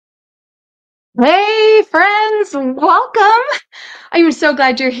Hey, friends, welcome. I'm so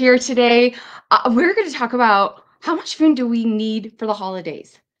glad you're here today. We're going to talk about how much food do we need for the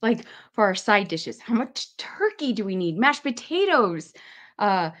holidays, like for our side dishes. How much turkey do we need? Mashed potatoes,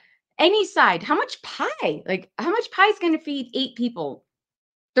 uh, any side. How much pie? Like, how much pie is going to feed 8 people,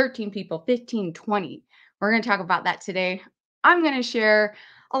 13 people, 15, 20? We're going to talk about that today. I'm going to share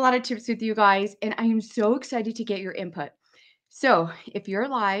a lot of tips with you guys, and I am so excited to get your input. So, if you're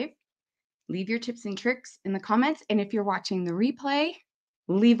live, leave your tips and tricks in the comments. And if you're watching the replay,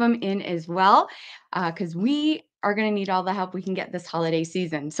 leave them in as well, because we are going to need all the help we can get this holiday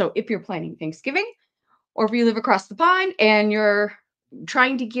season. So if you're planning Thanksgiving, or if you live across the pond and you're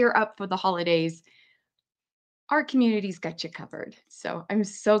trying to gear up for the holidays, our community's got you covered. So I'm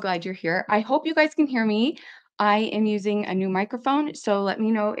so glad you're here. I hope you guys can hear me. I am using a new microphone, so let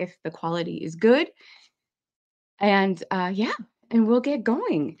me know if the quality is good. And yeah, and we'll get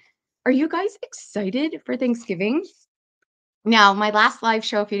going. Are you guys excited for Thanksgiving? Now, my last live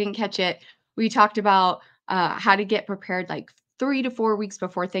show, if you didn't catch it, we talked about how to get prepared like 3 to 4 weeks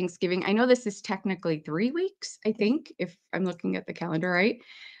before Thanksgiving. I know this is technically 3 weeks, I think, if I'm looking at the calendar right.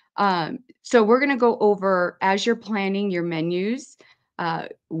 So we're going to go over as you're planning your menus.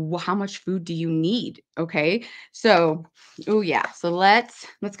 How much food do you need? Okay. So, oh yeah. So let's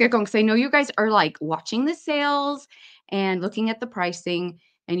get going. Because I know you guys are like watching the sales and looking at the pricing,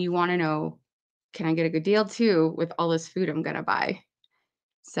 and you want to know, can I get a good deal too with all this food I'm gonna buy?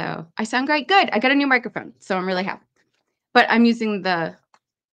 So I sound great. Good. I got a new microphone, so I'm really happy. But I'm using the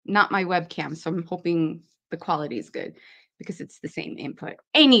not my webcam, so I'm hoping the quality is good because it's the same input.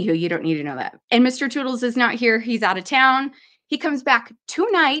 Anywho, you don't need to know that. And Mr. Toodles is not here. He's out of town. He comes back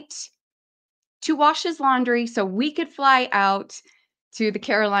tonight to wash his laundry so we could fly out to the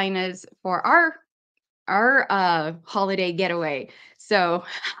Carolinas for our holiday getaway. So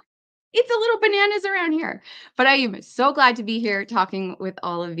it's a little bananas around here, but I am so glad to be here talking with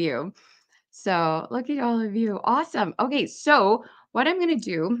all of you. So look at all of you. Awesome. Okay, so what I'm going to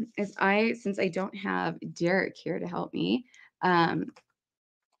do is since I don't have Derek here to help me, um,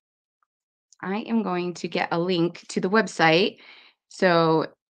 I am going to get a link to the website so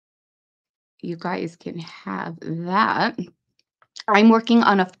you guys can have that. I'm working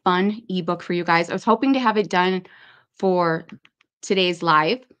on a fun ebook for you guys. I was hoping to have it done for today's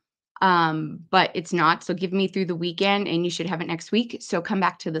live, but it's not. So give me through the weekend and you should have it next week. So come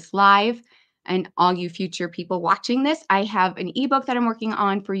back to this live. And all you future people watching this, I have an ebook that I'm working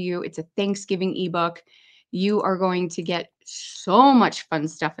on for you. It's a Thanksgiving ebook. You are going to get so much fun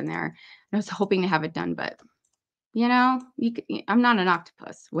stuff in there. I was hoping to have it done, but I'm not an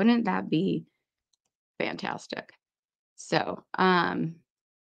octopus. Wouldn't that be fantastic? So,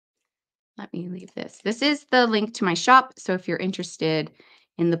 let me leave this. This is the link to my shop. So if you're interested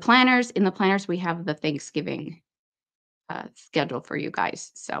in the planners, we have the Thanksgiving schedule for you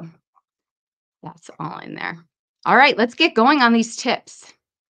guys. So that's all in there. All right, let's get going on these tips.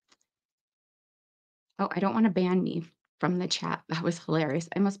 Oh, I don't want to ban me from the chat. That was hilarious.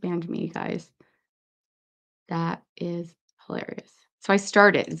 I must banned me, guys. That is hilarious. So I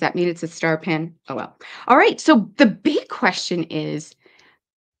started. Does that mean it's a star pin? Oh well. All right. So the big question is,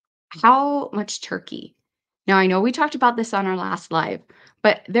 how much turkey? Now, I know we talked about this on our last live,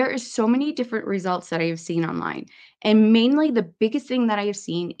 but there is so many different results that I have seen online. And mainly the biggest thing that I have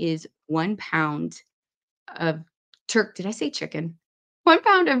seen is 1 pound of Did I say chicken? 1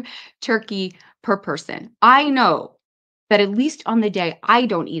 pound of turkey per person. I know that at least on the day, I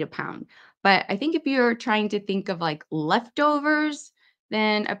don't eat a pound. But I think if you're trying to think of like leftovers,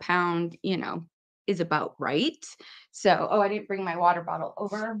 then a pound, is about right. So, oh, I didn't bring my water bottle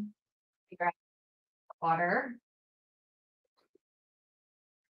over. Grab water.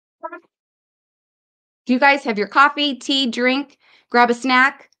 Do you guys have your coffee, tea, drink? Grab a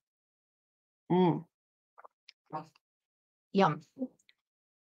snack? Mm. Yum.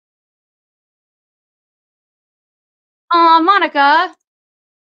 Aw, Monica.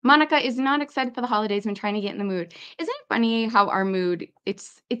 Monica is not excited for the holidays and trying to get in the mood. Isn't it funny how our mood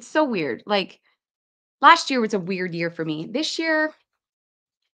it's so weird. Like last year was a weird year for me. This year,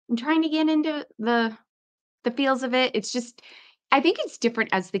 I'm trying to get into the feels of it. It's just I think it's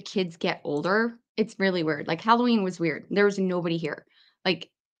different as the kids get older. It's really weird. Like Halloween was weird. There was nobody here. Like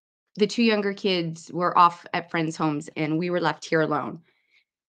the 2 younger kids were off at friends' homes and we were left here alone.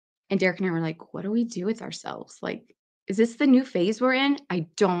 And Derek and I were like, "What do we do with ourselves? Like, is this the new phase we're in? I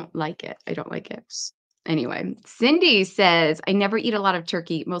don't like it. I don't like it." Anyway, Cindy says, "I never eat a lot of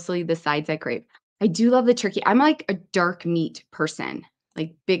turkey, mostly the sides I crave." I do love the turkey. I'm like a dark meat person,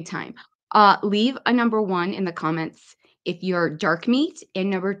 like big time. Leave a number 1 in the comments if you're dark meat, and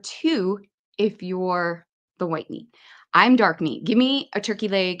number 2 if you're the white meat. I'm dark meat. Give me a turkey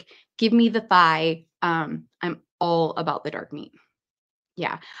leg, give me the thigh. I'm all about the dark meat.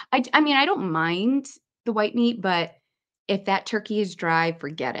 Yeah. I mean, I don't mind the white meat, but if that turkey is dry,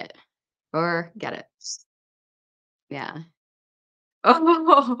 forget it. Forget it. Yeah.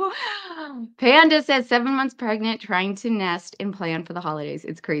 Oh, Panda says 7 months pregnant, trying to nest and plan for the holidays.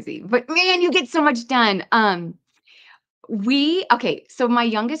 It's crazy. But man, you get so much done. Okay, so my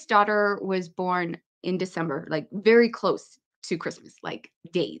youngest daughter was born in December, like very close to Christmas, like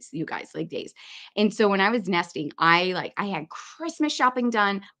days, you guys, like days. And so when I was nesting, I had Christmas shopping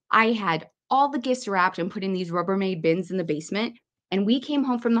done. I had all the gifts wrapped and put in these Rubbermaid bins in the basement. And we came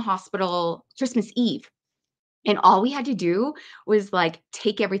home from the hospital Christmas Eve. And all we had to do was like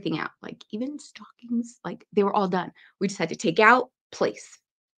take everything out, like even stockings, like they were all done. We just had to take out, place.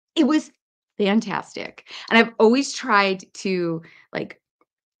 It was fantastic, and I've always tried to, like,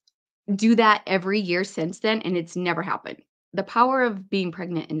 do that every year since then, and it's never happened. The power of being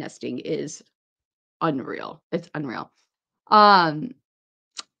pregnant and nesting is unreal. It's unreal. Um,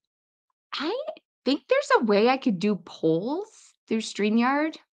 I think there's a way I could do polls through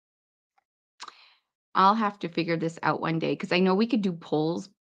StreamYard. I'll have to figure this out one day because I know we could do polls.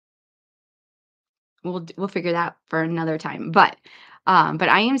 We'll figure that for another time, but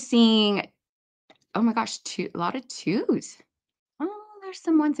I am seeing, oh my gosh, 2 a lot of 2s. Oh, there's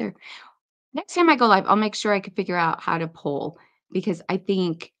some ones there. Next time I go live, I'll make sure I can figure out how to poll because I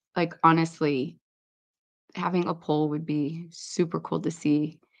think, like, honestly, having a poll would be super cool to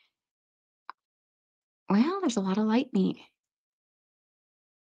see. Well, there's a lot of light meat.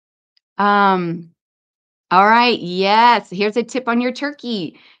 Um, all right, yes, here's a tip on your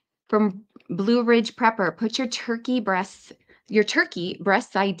turkey from Blue Ridge Prepper. Put your turkey breast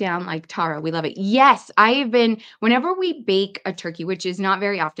side down like Tara. We love it. Yes, whenever we bake a turkey, which is not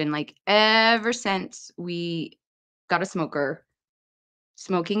very often, like ever since we got a smoker,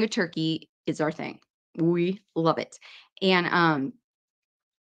 smoking a turkey is our thing. We love it. And, um,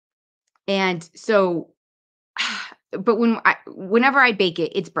 and so, but whenever I bake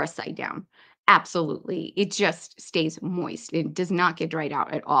it, it's breast side down. Absolutely. It just stays moist. It does not get dried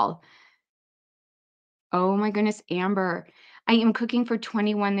out at all. Oh my goodness, Amber. I am cooking for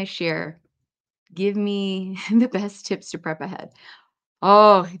 21 this year. Give me the best tips to prep ahead.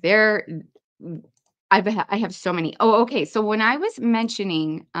 Oh, I have so many. Oh, okay. So when I was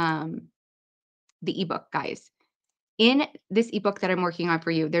mentioning the ebook, guys, in this ebook that I'm working on for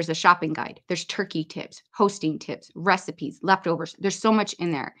you, there's a shopping guide. There's turkey tips, hosting tips, recipes, leftovers. There's so much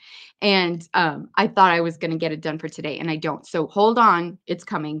in there. And I thought I was going to get it done for today and I don't. So hold on, it's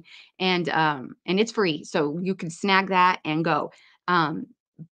coming. And it's free. So you can snag that and go. Um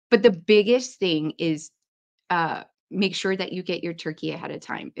but the biggest thing is uh make sure that you get your turkey ahead of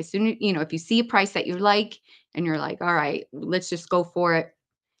time. As soon as, if you see a price that you like and you're like, all right, let's just go for it,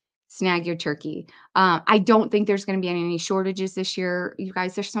 snag your turkey. I don't think there's gonna be any shortages this year, you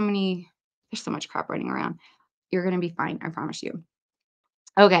guys. There's so much crap running around. You're gonna be fine, I promise you.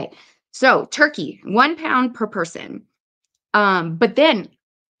 Okay, so turkey, 1 pound per person. But then,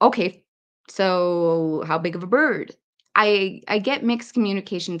 okay, so how big of a bird? I get mixed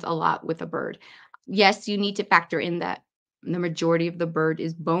communications a lot with a bird. Yes, you need to factor in that the majority of the bird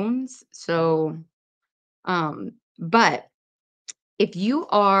is bones. So, but if you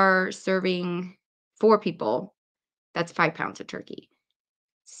are serving 4 people, that's 5 pounds of turkey.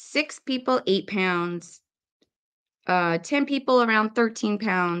 6 people, 8 pounds. 10 people, around 13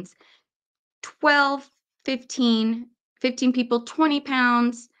 pounds. 12, 15, 15 people, 20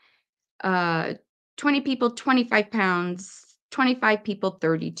 pounds. Uh, 20 people, 25 pounds. 25 people,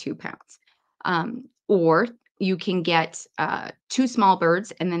 32 pounds. Or you can get 2 small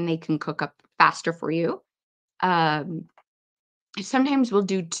birds and then they can cook up faster for you. Um, Sometimes we'll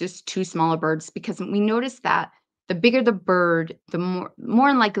do just 2 smaller birds because we notice that the bigger the bird, the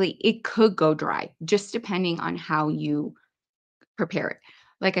more likely it could go dry, just depending on how you prepare it.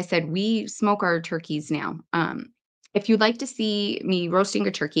 Like I said, we smoke our turkeys now. If you'd like to see me roasting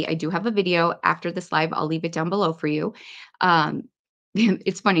a turkey, I do have a video after this live. I'll leave it down below for you. Um,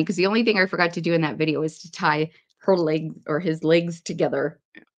 it's funny because the only thing I forgot to do in that video is to tie her leg or his legs together.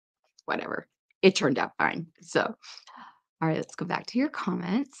 Whatever. It turned out fine. So, all right, let's go back to your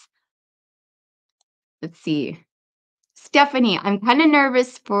comments. Let's see. Stephanie, I'm kind of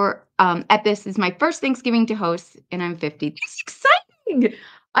nervous for at this is my first Thanksgiving to host and I'm 50. That's exciting.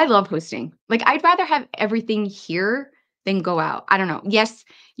 I love hosting. Like I'd rather have everything here than go out. I don't know. Yes,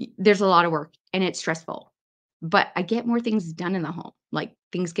 there's a lot of work and it's stressful. But I get more things done in the home. Like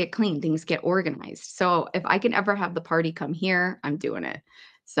things get clean, things get organized. So if I can ever have the party come here, I'm doing it.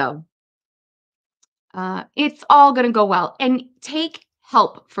 So It's all gonna go well, and take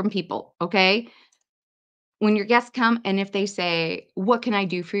help from people, okay? When your guests come and if they say, "What can I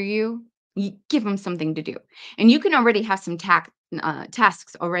do for you?" You give them something to do. And you can already have some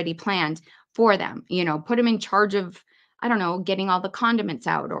tasks already planned for them, put them in charge of, I don't know, getting all the condiments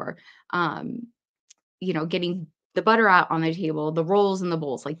out or, um, getting the butter out on the table, the rolls and the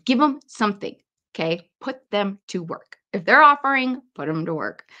bowls, like, give them something, okay? Put them to work. If they're offering, put them to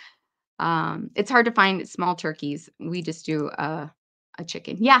work. It's hard to find small turkeys. We just do a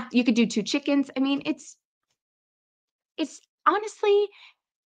chicken. Yeah, you could do 2 chickens. I mean, it's honestly,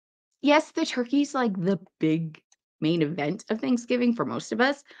 yes, the turkey's like the big main event of Thanksgiving for most of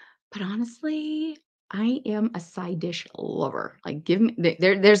us, but honestly, I am a side dish lover. Like, give me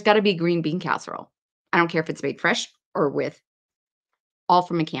there's gotta be green bean casserole. I don't care if it's made fresh or with all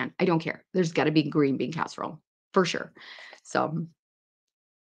from a can. I don't care. There's gotta be green bean casserole for sure. So,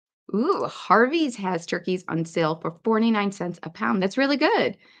 ooh, Harvey's has turkeys on sale for 49 cents a pound. That's really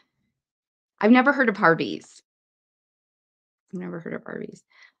good. I've never heard of Harvey's. I've never heard of Harvey's.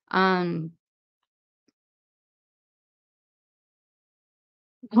 Um,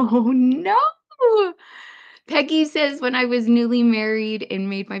 oh, no. Peggy says, "When I was newly married and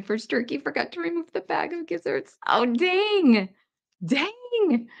made my first turkey, forgot to remove the bag of gizzards." Oh, dang.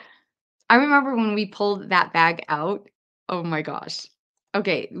 Dang. I remember when we pulled that bag out. Oh my gosh.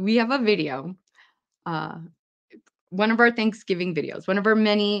 Okay, we have a video, uh, one of our Thanksgiving videos, one of our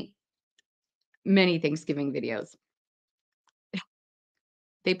many, many Thanksgiving videos.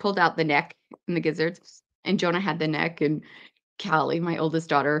 They pulled out the neck and the gizzards, and Jonah had the neck, and Callie, my oldest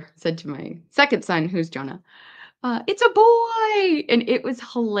daughter, said to my second son, who's Jonah, "It's a boy," and it was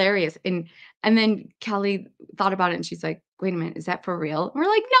hilarious, and then Callie thought about it, and she's like, "Wait a minute, is that for real?" And we're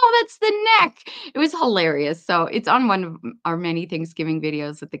like, "No, that's the neck." It was hilarious, so it's on one of our many Thanksgiving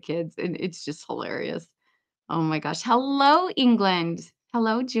videos with the kids, and it's just hilarious. Oh my gosh. Hello, England.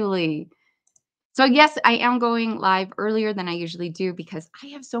 Hello, Julie. So, yes, I am going live earlier than I usually do because I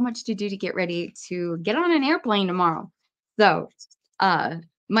have so much to do to get ready to get on an airplane tomorrow. So, uh,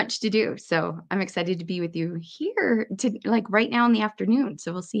 much to do. So, I'm excited to be with you here to like right now in the afternoon.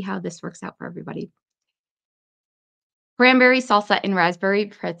 So, we'll see how this works out for everybody. Cranberry salsa and raspberry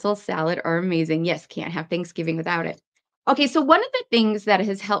pretzel salad are amazing. Yes, can't have Thanksgiving without it. Okay, so one of the things that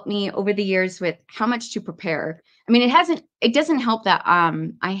has helped me over the years with how much to prepare. I mean, it doesn't help that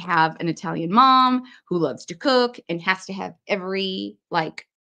I have an Italian mom who loves to cook and has to have every like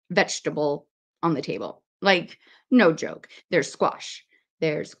vegetable on the table. Like, no joke. There's squash,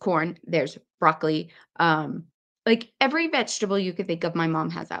 there's corn, there's broccoli, like every vegetable you could think of my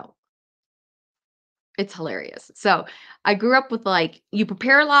mom has out. It's hilarious. So, I grew up with, like, you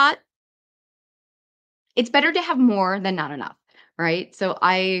prepare a lot, it's better to have more than not enough, right? So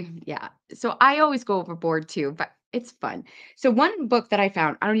I always go overboard too, but it's fun. So one book that I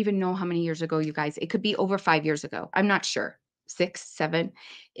found, I don't even know how many years ago, you guys, it could be over 5 years ago. I'm not sure. 6, 7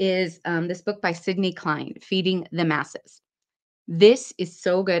 is this book by Sydney Klein, Feeding the Masses. This is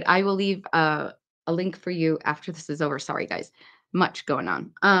so good. I will leave a link for you after this is over. Sorry, guys. Much going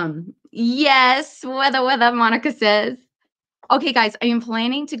on. Yes, weather, Monica says. Okay, guys, I am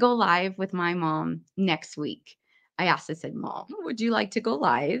planning to go live with my mom next week. I said, "Mom, would you like to go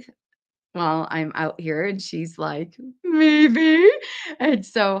live while I'm out here?" And she's like, "Maybe." And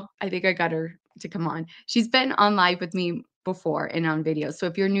so I think I got her to come on. She's been on live with me before and on video. So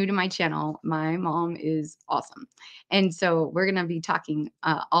if you're new to my channel, my mom is awesome. And so we're going to be talking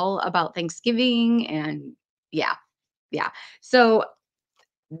all about Thanksgiving and yeah, yeah. So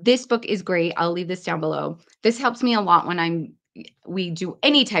this book is great. I'll leave this down below. This helps me a lot when we do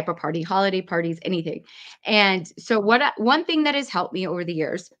any type of party, holiday parties, anything. And so one thing that has helped me over the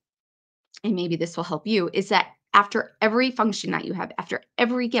years, and maybe this will help you, is that after every function that you have, after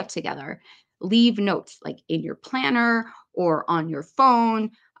every get together, leave notes like in your planner or on your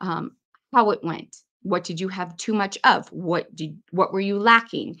phone, how it went. What did you have too much of? What were you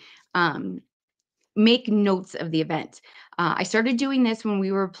lacking? Um, Make notes of the event. I started doing this when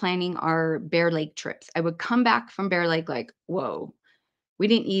we were planning our Bear Lake trips. I would come back from Bear Lake like, whoa, we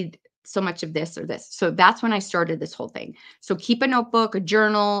didn't need so much of this or this. So that's when I started this whole thing. So keep a notebook, a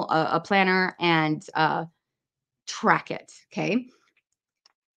journal, a planner, and track it. Okay.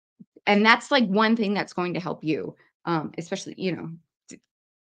 And that's like one thing that's going to help you, especially,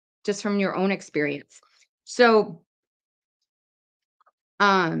 just from your own experience. So,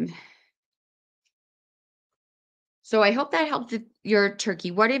 um, so I hope that helped with your turkey.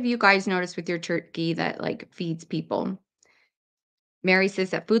 What have you guys noticed with your turkey that like feeds people? Mary says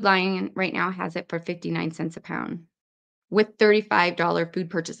that Food Lion right now has it for 59 cents a pound with $35 food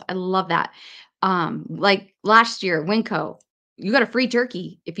purchase. I love that. Like last year, Winco, you got a free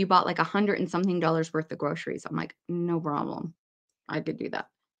turkey if you bought like 100 and something dollars worth of groceries. I'm like, no problem. I could do that.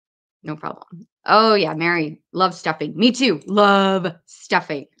 No problem. Oh yeah, Mary loves stuffing. Me too. Love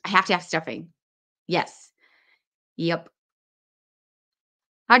stuffing. I have to have stuffing. Yes. Yep.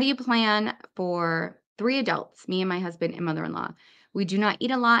 How do you plan for 3 adults, me and my husband and mother-in-law? We do not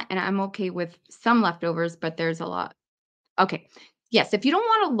eat a lot, and I'm okay with some leftovers, but there's a lot. Okay. Yes, if you don't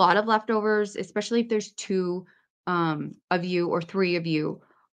want a lot of leftovers, especially if there's 2, of you or 3 of you,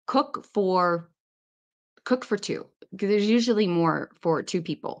 cook for cook for 2, because there's usually more for 2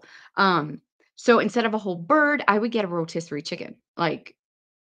 people. So instead of a whole bird, I would get a rotisserie chicken, like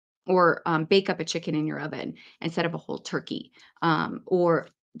or, bake up a chicken in your oven instead of a whole turkey, or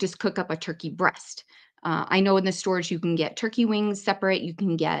just cook up a turkey breast. I know in the stores you can get turkey wings separate, you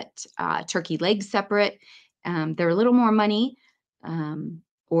can get, turkey legs separate. They're a little more money, um,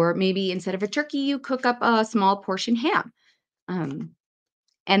 or maybe instead of a turkey, you cook up a small portion ham, um,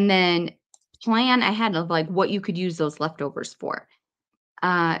 and then plan ahead of, like, what you could use those leftovers for.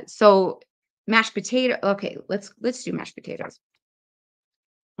 So mashed potato okay, let's do mashed potatoes.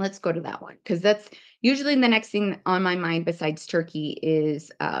 Let's go to that one because that's usually the next thing on my mind besides turkey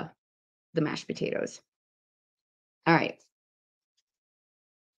is, the mashed potatoes. Alright.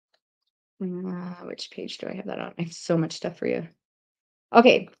 Which page do I have that on? I have so much stuff for you.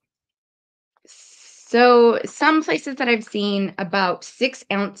 Okay. So, some places that I've seen about 6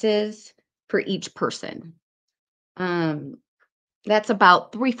 ounces for each person. Um, that's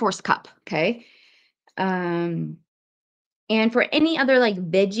about 3/4 cup, okay? Um, and for any other, like,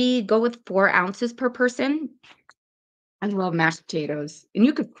 veggie, go with 4 ounces per person. I love mashed potatoes, and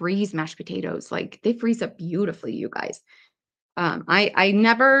you could freeze mashed potatoes, like, they freeze up beautifully, you guys. I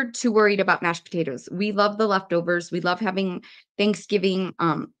never too worried about mashed potatoes. We love the leftovers. We love having Thanksgiving,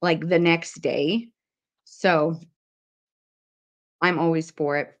 like, the next day, so I'm always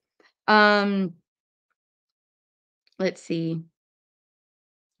for it. Um, let's see.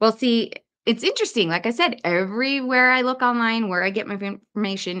 Well, see, it's interesting, like I said, everywhere I look online, where I get my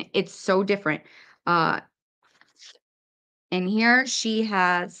information, it's so different. Uh, and here she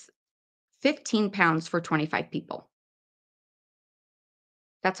has 15 pounds for 25 people.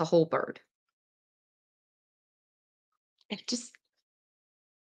 That's a whole bird. It just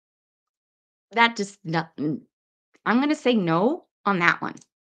that just not I'm gonna say no on that one.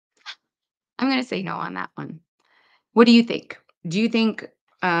 I'm gonna say no on that one. What do you think? Do you think,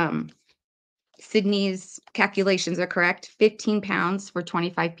 um, Sydney's calculations are correct? 15 pounds for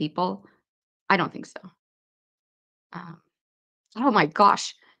 25 people? I don't think so. Um, oh my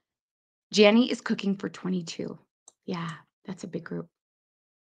gosh, Janny is cooking for 22. Yeah, that's a big group.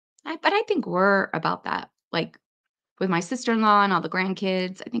 But I think we're about that, like, with my sister-in-law and all the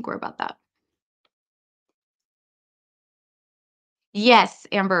grandkids, I think we're about that. Yes,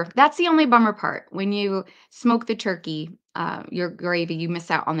 Amber, that's the only bummer part. When you smoke the turkey, your gravy, you miss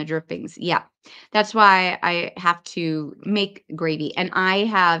out on the drippings. Yeah, that's why I have to make gravy, and I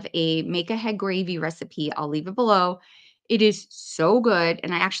have a make ahead gravy recipe. I'll leave it below. It is so good,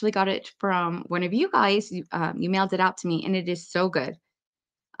 and I actually got it from one of you guys. You mailed it out to me, and it is so good.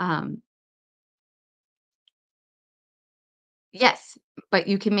 Um, yes, but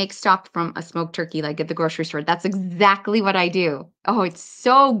you can make stock from a smoked turkey, like at the grocery store. That's exactly what I do. Oh, it's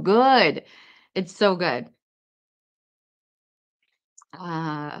so good. It's so good.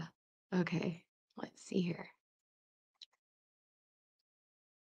 Uh, okay. Let's see here.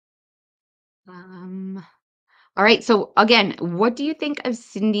 Um, all right. So again, what do you think of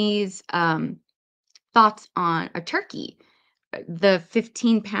Cindy's thoughts on a turkey? The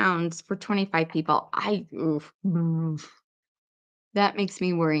 15 pounds for 25 people. That makes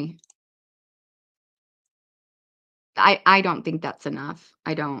me worry. I don't think that's enough.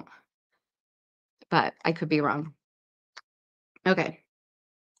 I don't, but I could be wrong. Okay.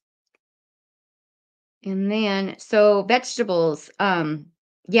 And then so vegetables,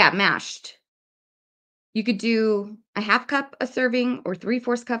 yeah, mashed. You could do a half cup a serving or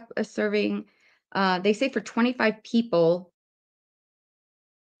 3/4 cup a serving. They say for 25 people,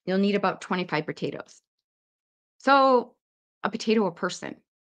 you'll need about 25 potatoes. So, a potato a person.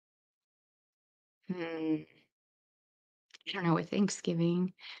 Hmm, I don't know, with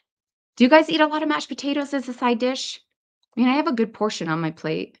Thanksgiving. Do you guys eat a lot of mashed potatoes as a side dish? I mean, I have a good portion on my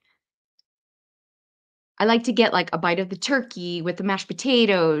plate. I like to get, like, a bite of the turkey with the mashed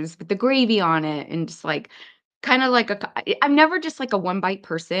potatoes, with the gravy on it, and just, like, kinda like a I'm never just, like, a one-bite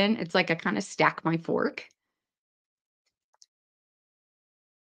person. It's like I kinda stack my fork.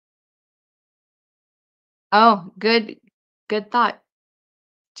 Oh, good thought.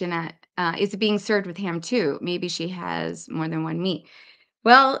 Jeanette. Is it being served with ham too? Maybe she has more than one meat.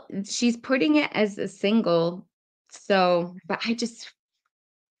 Well, she's putting it as a single, so but I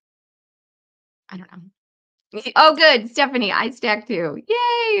don't know. Oh, good, Stephanie, I stacked too.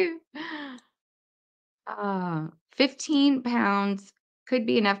 Yay! 15 pounds could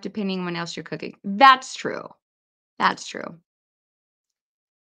be enough depending on what else you're cooking. That's true. That's true.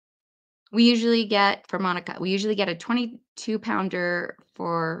 For Monica, we usually get a 22-pounder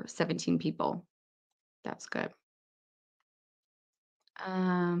for 17 people. That's good.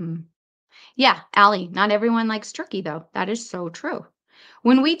 Um, yeah, Allie, not everyone likes turkey though. That is so true.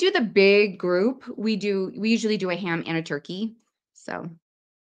 When we do the big group, we usually do a ham and a turkey. So,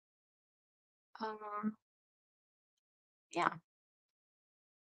 um, yeah.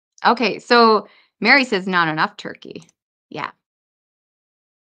 Okay, so Mary says not enough turkey. Yeah,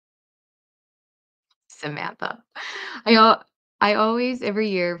 Samantha. I al I always every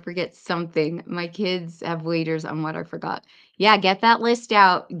year forget something. My kids have waiters on what I forgot. Yeah, get that list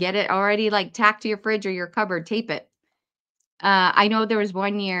out. Get it already like tacked to your fridge or your cupboard. Tape it. I know there was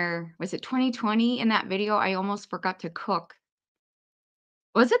one year, was it 2020 in that video? I almost forgot to cook.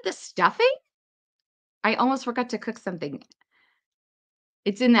 Was it the stuffing? I almost forgot to cook something.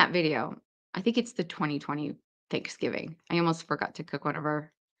 It's in that video. I think it's the 2020 Thanksgiving. I almost forgot to cook one of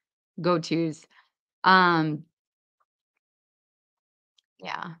our go-tos. Um,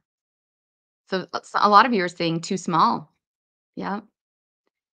 yeah. So a lot of you are saying too small. Yeah.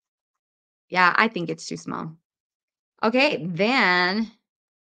 Yeah, I think it's too small. Okay, then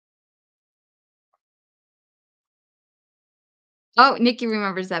oh, Nikki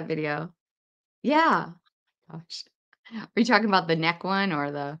remembers that video. Yeah. Gosh. Are you talking about the neck one or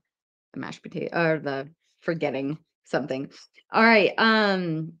the mashed potato or the forgetting something? All right.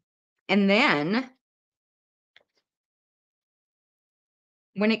 And then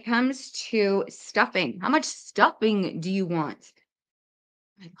when it comes to stuffing, how much stuffing do you want?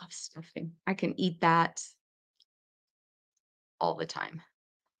 I love stuffing. I can eat that all the time.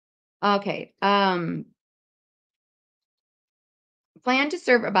 Okay. Plan to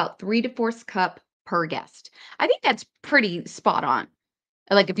serve about 3 to 4 cup per guest. I think that's pretty spot on.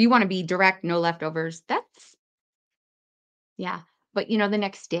 Like, if you wanna be direct, no leftovers, that's yeah. But, the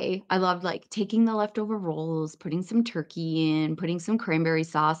next day, I love, like, taking the leftover rolls, putting some turkey in, putting some cranberry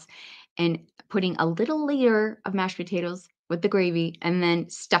sauce, and putting a little layer of mashed potatoes with the gravy, and then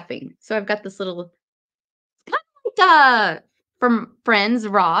stuffing. So I've got this little kinda like, from Friends,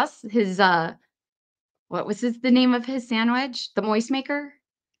 Ross, what was the name of his sandwich? The Moist Maker?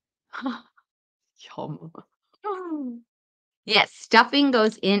 Yum. Yes, stuffing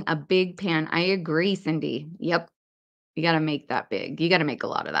goes in a big pan. I agree, Cindy. Yep. You gotta make that big. You gotta make a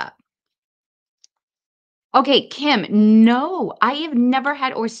lot of that. Okay, Kim, no, I have never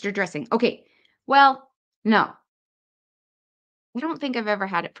had oyster dressing. Okay, well, no, I don't think I've ever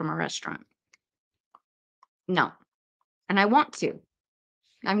had it from a restaurant. No, and I want to.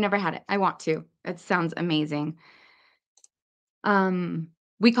 I've never had it. I want to. It sounds amazing. Um,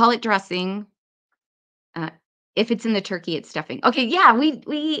 we call it dressing. Uh, if it's in the turkey, it's stuffing. Okay, yeah,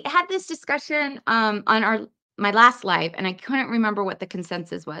 we had this discussion on our my last live, and I couldn't remember what the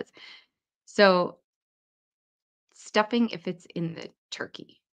consensus was. So stuffing if it's in the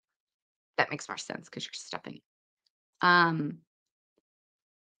turkey. That makes more sense because you're stuffing. Um,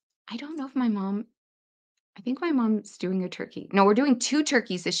 I don't know if I think my mom's doing a turkey. No, we're doing 2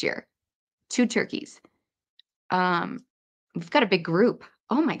 turkeys this year. 2 turkeys. Um, we've got a big group.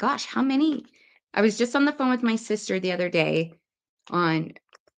 Oh my gosh, how many? I was just on the phone with my sister the other day on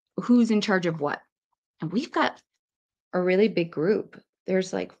who's in charge of what. And we've got a really big group.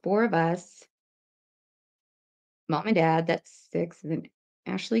 There's like 4 of us, mom and dad, that's 6, and then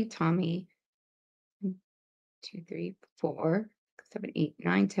Ashley, Tommy, 2, 3, 4, 7, 8,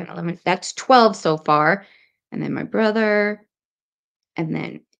 9, 10, 11. That's 12 so far. And then my brother, and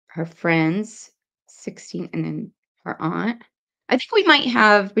then her friends, 16, and then her aunt. I think we might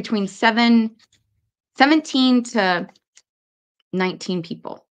have between 17 to 19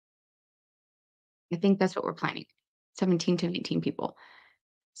 people. I think that's what we're planning. 17 to 19 people.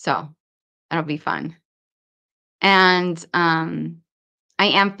 So that'll be fun. And I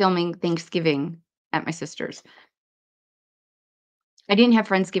am filming Thanksgiving at my sister's. I didn't have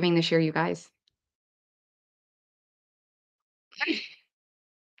Friendsgiving this year, you guys.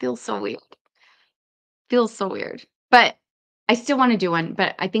 Feels so weird. Feels so weird. But I still want to do one.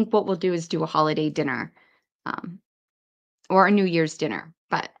 But I think what we'll do is do a holiday dinner, um, or a New Year's dinner.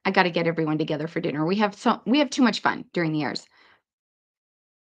 But I got to get everyone together for dinner. We have too much fun during the years.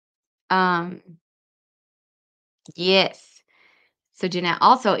 Um, yes. So, Jeanette,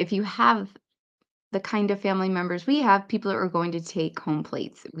 also, if you have the kind of family members we have, people are going to take home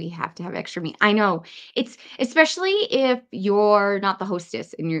plates. We have to have extra meat. I know. It's especially if you're not the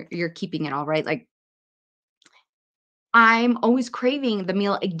hostess and you're keeping it all, right? Like I'm always craving the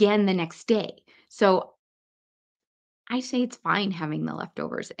meal again the next day. So I say it's fine having the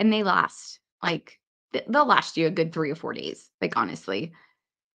leftovers and they last like they'll last you a good 3 or 4 days. Like honestly,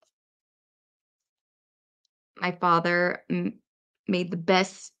 my father made the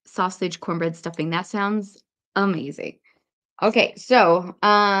best sausage cornbread stuffing. That sounds amazing. Okay, so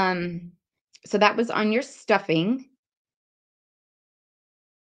that was on your stuffing.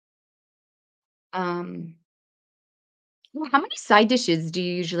 Um, how many side dishes do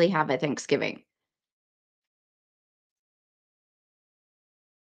you usually have at Thanksgiving?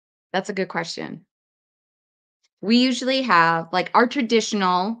 That's a good question. We usually have like our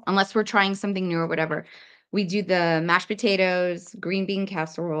traditional, unless we're trying something new or whatever. We do the mashed potatoes, green bean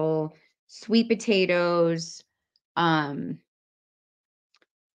casserole, sweet potatoes, um,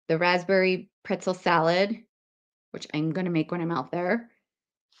 the raspberry pretzel salad, which I'm gonna make when I'm out there.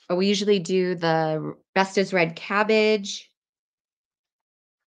 We usually do the best is red cabbage.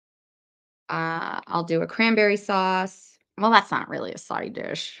 I'll do a cranberry sauce. Well, that's not really a side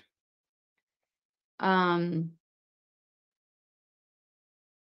dish. Um,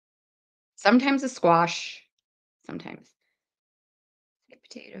 sometimes a squash, sometimes sweet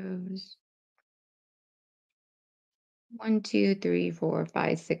potatoes. 1, 2, 3, 4,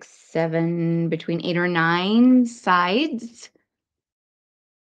 5, 6, 7, between 8 or 9 sides.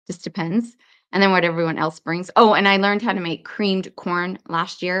 Just depends. And then what everyone else brings. Oh, and I learned how to make creamed corn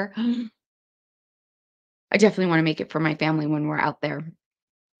last year. I definitely want to make it for my family when we're out there.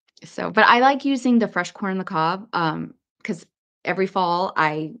 So, but I like using the fresh corn on the cob, because every fall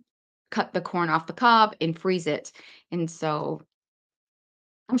I cut the corn off the cob and freeze it, and so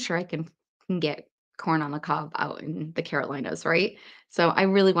I'm sure I can get corn on the cob out in the Carolinas, right? So I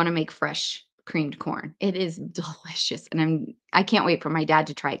really wanna make fresh creamed corn. It is delicious, and I can't wait for my dad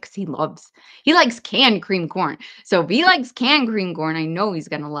to try it because he likes canned creamed corn. So if he likes canned creamed corn, I know he's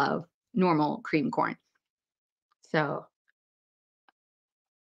gonna love normal creamed corn. So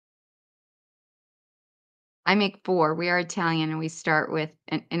I make 4. We are Italian, and we start with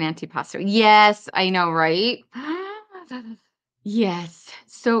an antipasto. Yes, I know, right? Yes,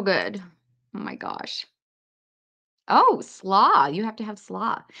 so good. Oh my gosh. Oh, slaw. You have to have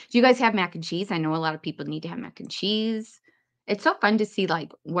slaw. Do you guys have mac and cheese? I know a lot of people need to have mac and cheese. It's so fun to see,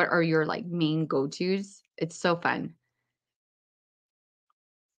 like, what are your, like, main go-tos. It's so fun.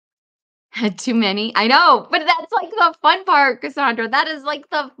 Had too many? I know, but that's, like, the fun part, Cassandra. That is, like,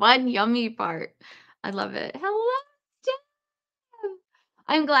 the fun, yummy part. I love it. Hello, Steph.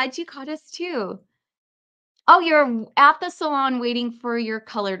 I'm glad you caught us too. Oh, you're at the salon waiting for your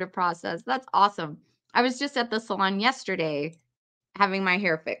color to process. That's awesome. I was just at the salon yesterday having my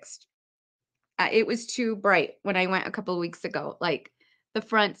hair fixed. It was too bright when I went a couple of weeks ago. Like the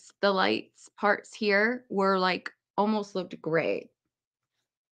fronts, the lights parts here were like almost looked gray.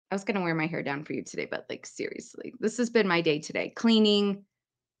 I was gonna wear my hair down for you today, but like seriously, this has been my day today. Cleaning,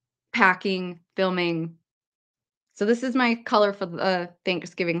 packing, filming. So this is my color for the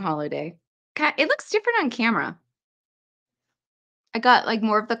Thanksgiving holiday. It looks different on camera. I got like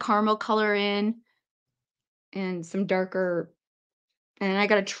more of the caramel color in and some darker, and I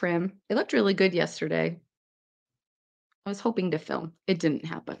got a trim. It looked really good yesterday. I was hoping to film. It didn't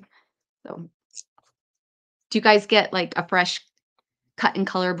happen. So, do you guys get like a fresh cut and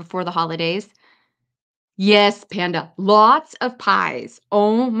color before the holidays? Yes, panda. Lots of pies.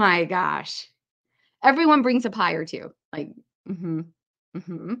 Oh my gosh. Everyone brings a pie or two. Like, mhm.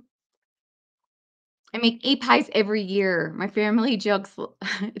 Mhm. I make 8 pies every year. My family jokes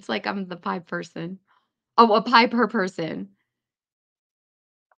it's like I'm the pie person. Oh, a pie per person.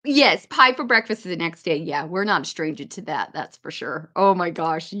 Yes, pie for breakfast the next day. Yeah, we're not a stranger to that, that's for sure. Oh my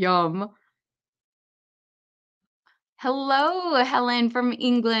gosh, yum. Hello, Helen from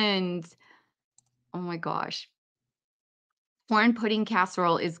England. Oh my gosh. Corn pudding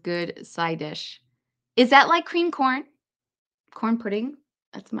casserole is good side dish. Is that like cream corn? Corn pudding?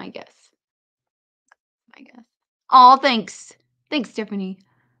 That's my guess. My guess. Oh, thanks. Thanks, Tiffany.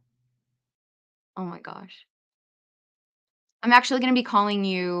 Oh my gosh. I'm actually going to be calling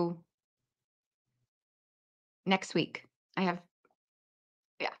you next week. I have,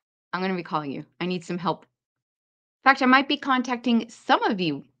 yeah, I'm going to be calling you. I need some help. In fact, I might be contacting some of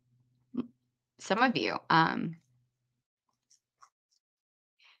you. Some of you. I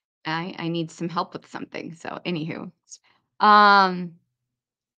need some help with something. So, anywho, um,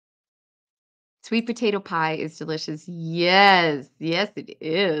 Sweet potato pie is delicious. Yes, yes, it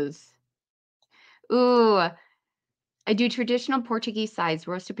is. Ooh, I do traditional Portuguese sides,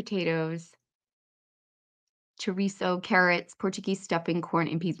 roasted potatoes, chorizo, carrots, Portuguese stuffing, corn,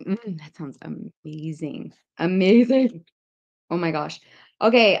 and peas. That sounds amazing. Amazing. Oh my gosh.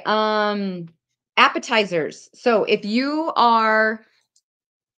 Okay, appetizers. So if you are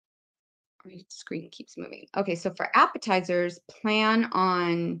my screen keeps moving. Okay, so for appetizers, plan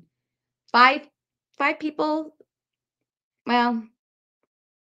on five five people. Well,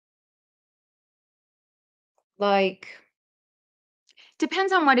 like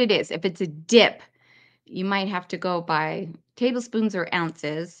depends on what it is. If it's a dip, you might have to go by tablespoons or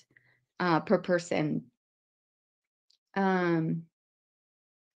ounces per person. Um,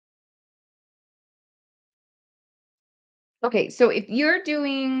 okay, so if you're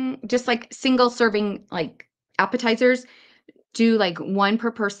doing just like single serving like appetizers, do like one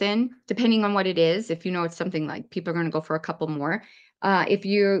per person, depending on what it is. If you know it's something like people are going to go for a couple more. If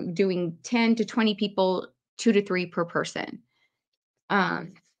you're doing 10 to 20 people, 2 to 3 per person.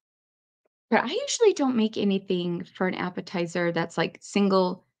 Um, but I usually don't make anything for an appetizer that's like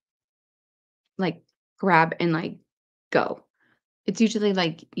single, like grab and like go. It's usually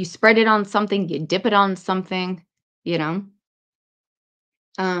like you spread it on something, you dip it on something, you know?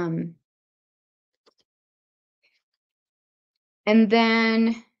 Um, and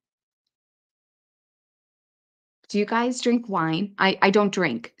then do you guys drink wine? I don't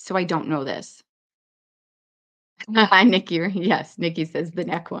drink, so I don't know this. Hi, Nikki. Yes, Nikki says the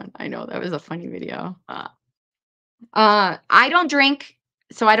neck one. I know that was a funny video. I don't drink,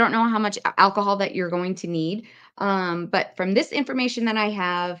 so I don't know how much alcohol that you're going to need. But from this information that I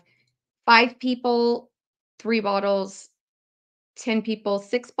have, 5 people, 3 bottles, 10 people,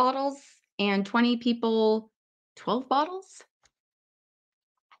 6 bottles, and 20 people, 12 bottles.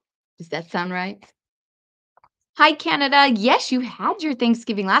 Does that sound right? Hi, Canada. Yes, you had your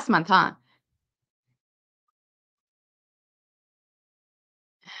Thanksgiving last month, huh?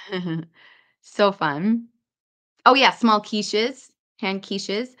 So fun. Oh, yeah, small quiches, hand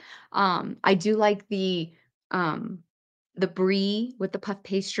quiches. I do like um, the brie with the puff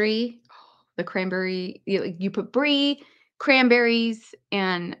pastry, the cranberry you put brie, cranberries,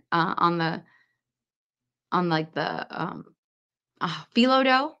 and, on, like, phyllo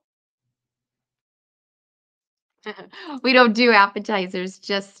dough. We don't do appetizers,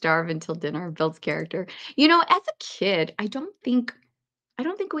 just starve until dinner builds character. You know, as a kid, I don't think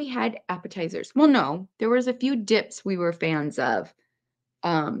we had appetizers. Well, no, there was a few dips we were fans of,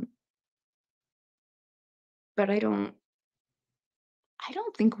 um, but I don't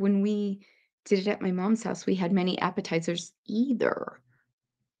think when we did it at my mom's house, we had many appetizers either.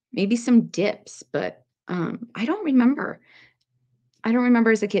 Maybe some dips, but, I don't remember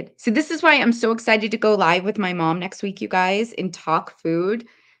as a kid. So this is why I'm so excited to go live with my mom next week, you guys, and talk food.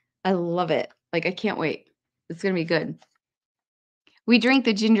 I love it. Like, I can't wait. It's gonna be good. We drink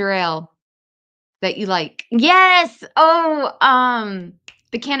the ginger ale that you like. Yes! Oh,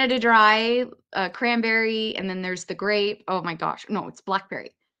 the Canada Dry, cranberry, and then there's the grape. Oh my gosh. No, it's blackberry.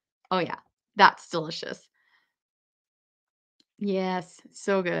 Oh, yeah. That's delicious. Yes,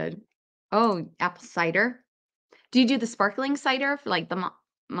 so good. Oh, apple cider. Do you do the sparkling cider for, like, the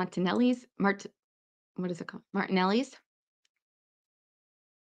Montanelli's? What is it called? Martinelli's?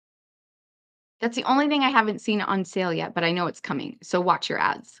 That's the only thing I haven't seen on sale yet, but I know it's coming. So watch your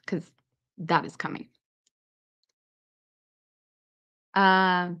ads because that is coming.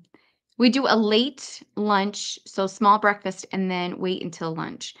 Um, we do a late lunch, so small breakfast, and then wait until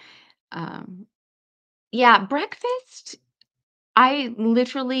lunch. Um, yeah, breakfast, I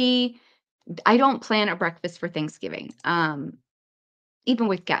literally I don't plan a breakfast for Thanksgiving, even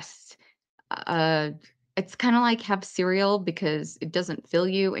with guests. Uh, it's kinda like have cereal because it doesn't fill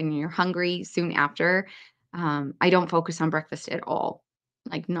you and you're hungry soon after. I don't focus on breakfast at all,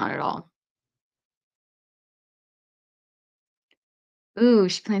 like, not at all. Ooh,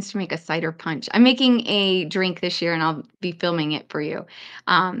 she plans to make a cider punch. I'm making a drink this year, and I'll be filming it for you.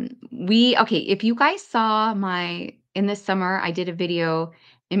 If you guys saw my in this summer, I did a video,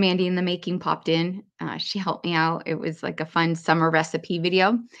 and Mandy in the Making popped in. She helped me out. It was like a fun summer recipe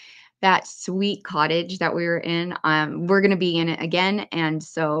video. That sweet cottage that we were in, we're gonna be in it again, and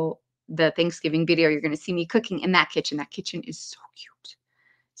so the Thanksgiving video, you're gonna see me cooking in that kitchen. That kitchen is so cute.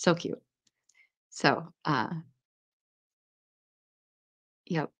 So cute. So,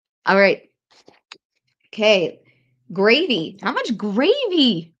 yep. All right. Okay, gravy. How much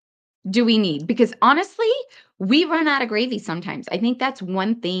gravy do we need? Because honestly, we run out of gravy sometimes. I think that's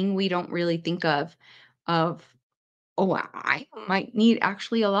one thing we don't really think of Oh, I might need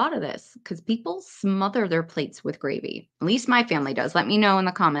actually a lot of this because people smother their plates with gravy. At least my family does. Let me know in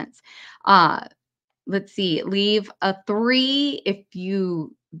the comments. Uh, let's see. Leave a 3 if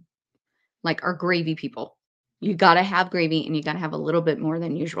you like are gravy people. You gotta have gravy and you gotta have a little bit more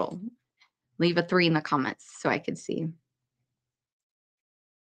than usual. Leave a 3 in the comments so I could see.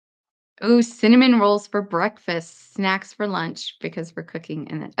 Oh, cinnamon rolls for breakfast, snacks for lunch because we're cooking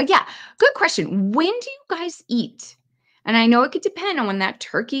and then yeah, good question. When do you guys eat? And I know it could depend on when that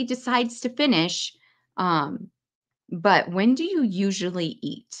turkey decides to finish, um, but when do you usually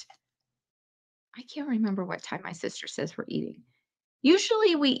eat? I can't remember what time my sister says we're eating.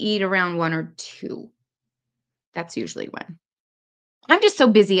 Usually we eat around 1 or 2. That's usually when. I'm just so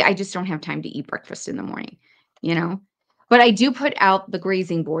busy, I just don't have time to eat breakfast in the morning, you know? But I do put out the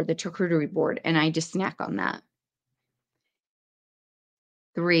grazing board, the charcuterie board, and I just snack on that.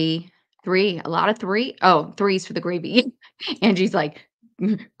 3, 3, a lot of 3? Oh, 3's for the gravy. Angie's like,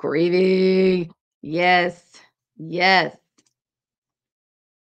 "Gravy." Yes, yes.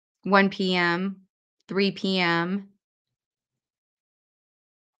 1 PM, 3 PM.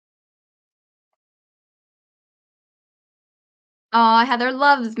 Oh, Heather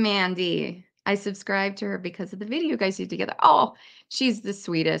loves Mandy. I subscribed to her because of the video you guys do together. Oh, she's the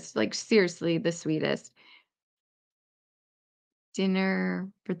sweetest, like, seriously the sweetest.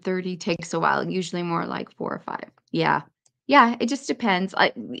 Dinner for 30 takes a while, usually more like 4 or 5. Yeah. Yeah, it just depends.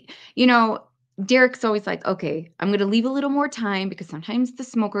 You know, Derek's always like, "Okay, I'm gonna leave a little more time," because sometimes the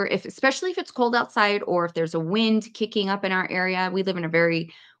smoker, if especially if it's cold outside or if there's a wind kicking up in our area, we live in a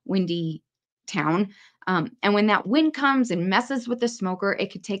very windy town, and when that wind comes and messes with the smoker,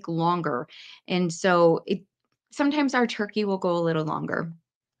 it could take longer, and so it sometimes our turkey will go a little longer.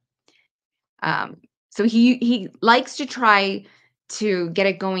 Um, so he likes to try to get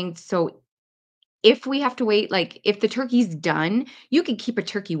it going, so if we have to wait, like, if the turkey's done, you can keep a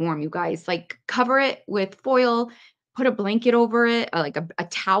turkey warm, you guys, like, cover it with foil, put a blanket over it, like a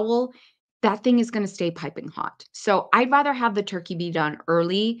towel, that thing is gonna stay piping hot. So, I'd rather have the turkey be done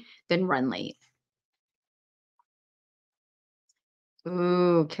early than run late.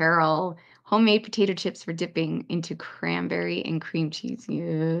 Ooh, Carol, homemade potato chips for dipping into cranberry and cream cheese,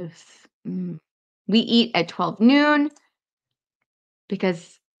 yes. We eat at 12 noon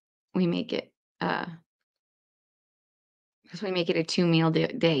because we make it, uh because we make it a 2 meal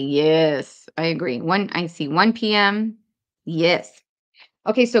day. Yes, I agree. I see 1 PM. Yes.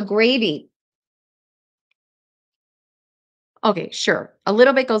 Okay, so gravy. Okay, sure. A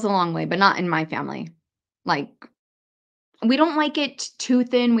little bit goes a long way, but not in my family. Like, we don't like it too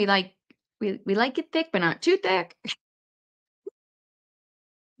thin. We like it thick, but not too thick.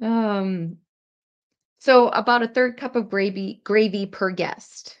 Um, so about a third cup of gravy per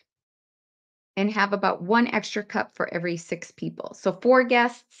guest. And have about 1 extra cup for every 6 people. So 4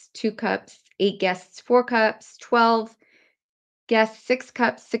 guests, 2 cups, 8 guests, 4 cups, 12 guests, 6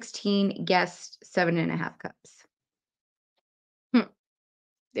 cups, 16 guests, 7.5 cups. Hmm,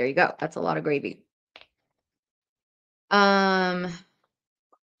 there you go. That's a lot of gravy. Um,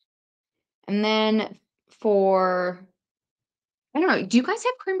 and then for I don't know, do you guys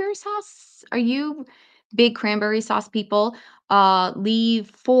have cranberry sauce? Are you big cranberry sauce people? Leave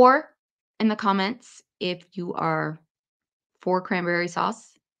 4 in the comments if you are for cranberry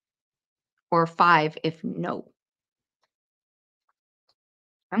sauce or 5 if no.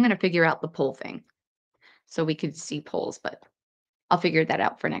 I'm gonna figure out the poll thing so we could see polls, but I'll figure that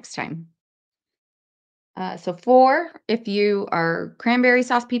out for next time. So 4 if you are cranberry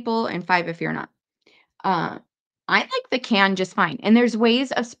sauce people and 5 if you're not. Uh, I like the can just fine, and there's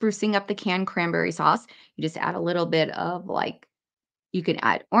ways of sprucing up the canned cranberry sauce. You just add a little bit of, like you can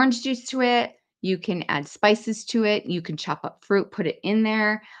add orange juice to it, you can add spices to it, you can chop up fruit, put it in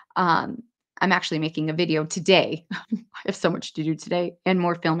there. Um, I'm actually making a video today. I have so much to do today and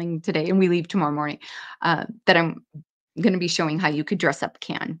more filming today, and we leave tomorrow morning, that I'm gonna be showing how you could dress up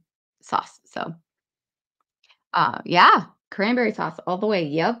canned sauce. So, yeah, cranberry sauce all the way,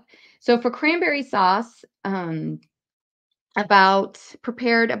 yep. So for cranberry sauce, about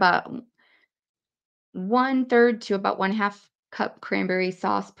prepared about 1/3 to about 1/2 cup cranberry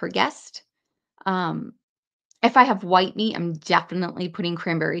sauce per guest. Um, if I have white meat, I'm definitely putting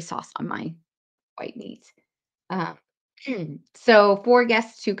cranberry sauce on my white meat. Uh, so 4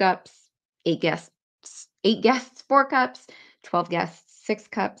 guests, 2 cups, 8 guests, 4 cups, 12 guests, 6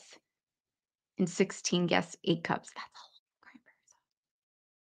 cups, and 16 guests, 8 cups. That's a lot of cranberry sauce.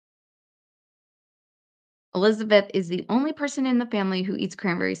 Elizabeth is the only person in the family who eats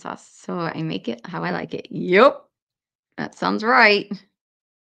cranberry sauce, so I make it how I like it. Yep, that sounds right.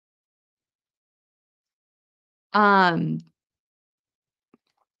 Um,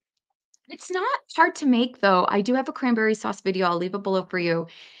 it's not hard to make though. I do have a cranberry sauce video. I'll leave it below for you.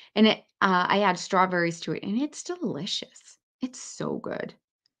 And I add strawberries to it and it's delicious. It's so good.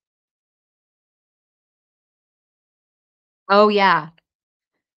 Oh yeah.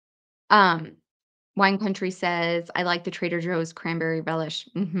 Um, Wine Country says, I like the Trader Joe's cranberry relish.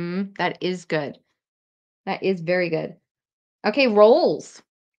 That is good. That is very good. Okay, rolls.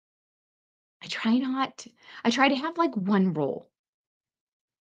 I try not I try to have like one roll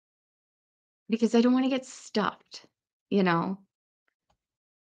because I don't want to get stuffed, you know.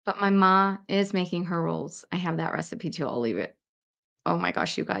 But my ma is making her rolls. I have that recipe too. I'll leave it. Oh my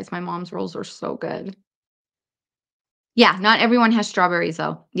gosh, you guys, my mom's rolls are so good. Yeah, not everyone has strawberries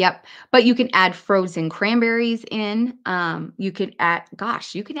though. Yep. But you can add frozen cranberries in. You could add,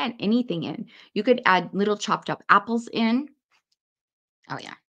 gosh, you could add anything in. You could add little chopped up apples in. Oh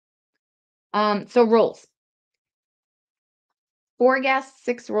yeah. So rolls. 4 guests,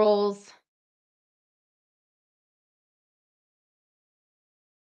 6 rolls,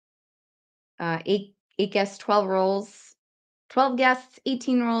 8 guests, 12 rolls, 12 guests,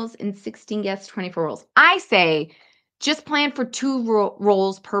 18 rolls, and 16 guests, 24 rolls. I say just plan for 2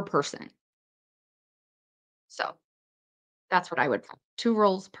 rolls per person. So that's what I would put, 2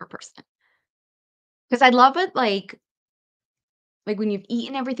 rolls per person. Because I love it, like, when you've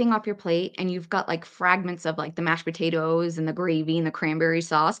eaten everything off your plate and you've got, like, fragments of, like, the mashed potatoes and the gravy and the cranberry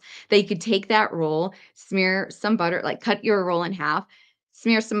sauce, that you could take that roll, smear some butter like, cut your roll in half,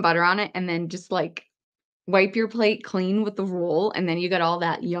 smear some butter on it, and then just, like, wipe your plate clean with the roll, and then you got all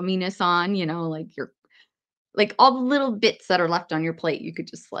that yumminess on, like, all the little bits that are left on your plate, you could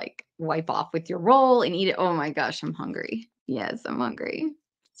just, like, wipe off with your roll and eat it. Oh my gosh, I'm hungry. Yes, I'm hungry.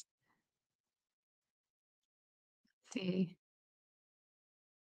 See.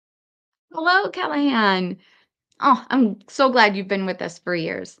 Hello, Callahan. Oh, I'm so glad you've been with us for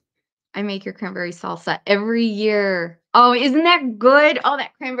years. I make your cranberry salsa every year. Oh, isn't that good? Oh,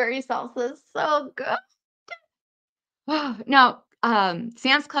 that cranberry salsa is so good. Now,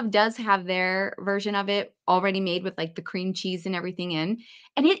 Sam's Club does have their version of it already made with like the cream cheese and everything in,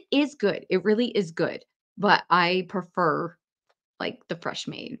 and it is good. It really is good, but I prefer like the fresh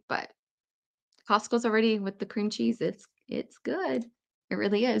made. But Costco's already with the cream cheese. It's good. It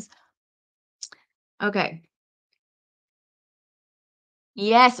really is. Okay.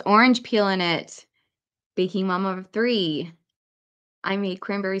 Yes, orange peel in it. Baking mama of 3. I made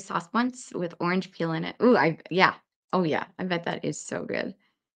cranberry sauce once with orange peel in it. Ooh, yeah. Oh, yeah. I bet that is so good.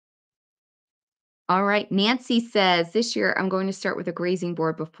 All right. Nancy says, "This year I'm going to start with a grazing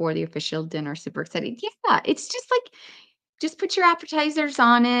board before the official dinner." Super excited. Yeah, it's just like just put your appetizers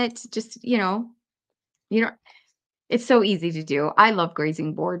on it. Just, you know, it's so easy to do. I love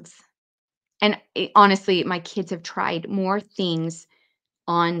grazing boards. And honestly, my kids have tried more things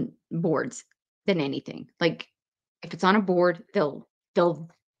on boards than anything. Like if it's on a board, they'll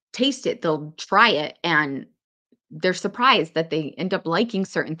taste it, they'll try it, and they're surprised that they end up liking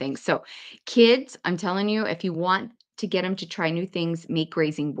certain things. So, kids, I'm telling you, if you want to get them to try new things, make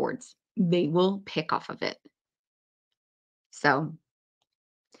grazing boards. They will pick off of it. So,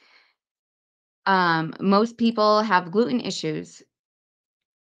 most people have gluten issues.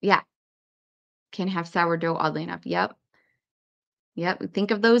 Yeah, can have sourdough, oddly enough. Yep. Yep.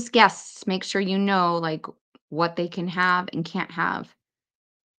 Think of those guests. Make sure you know like what they can have and can't have.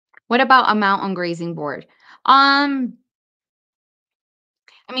 What about a mountain grazing board? Um,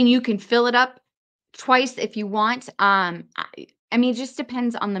 I mean, you can fill it up twice if you want. I mean, it just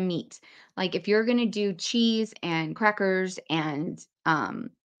depends on the meat. Like if you're gonna do cheese and crackers and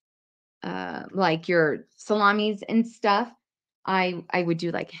like your salamis and stuff, I would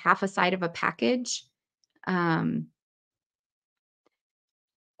do like half a side of a package. Um,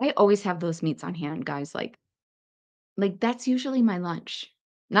 I always have those meats on hand, guys. Like, that's usually my lunch.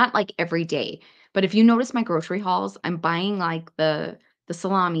 Not, like, every day, but if you notice my grocery hauls, I'm buying, like, the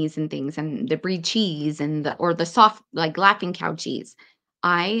salamis and things and the brie cheese and the soft, like, Laughing Cow cheese.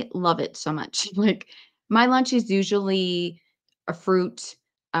 I love it so much. Like, my lunch is usually a fruit,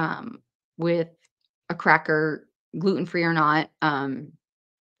 with a cracker, gluten-free or not,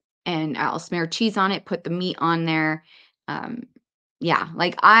 and I'll smear cheese on it, put the meat on there. Um, yeah,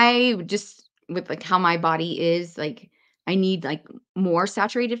 like I just with like how my body is, like I need like more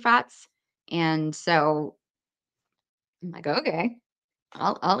saturated fats. And so I'm like, okay,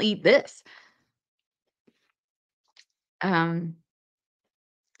 I'll eat this. Um,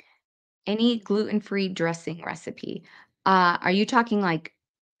 any gluten-free dressing recipe. Are you talking like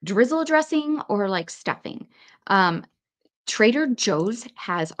drizzle dressing or like stuffing? Um, Trader Joe's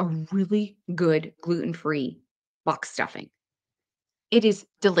has a really good gluten-free. box stuffing. It is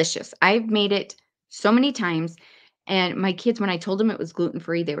delicious. I've made it so many times, and my kids, when I told them it was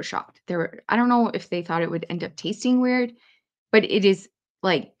gluten-free, they were shocked. They were I don't know if they thought it would end up tasting weird, but it is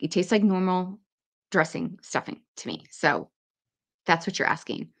like it tastes like normal dressing stuffing to me. So, that's what you're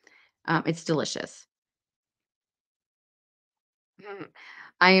asking. It's delicious. Mm.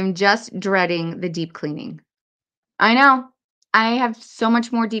 I am just dreading the deep cleaning. I know. I have so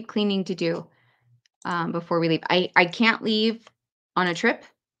much more deep cleaning to do, before we leave. I can't leave on a trip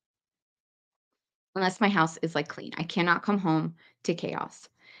unless my house is, like, clean. I cannot come home to chaos.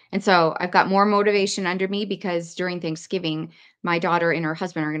 And so, I've got more motivation under me because during Thanksgiving, my daughter and her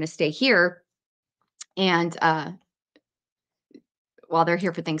husband are gonna stay here, and, while they're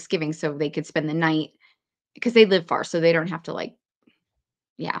here for Thanksgiving, so they could spend the night because they live far, so they don't have to, like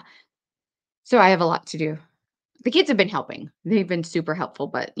yeah. So, I have a lot to do. The kids have been helping. They've been super helpful,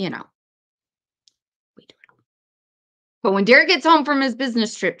 but, we do it. But when Derek gets home from his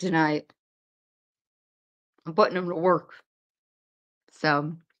business trip tonight, I'm putting him to work.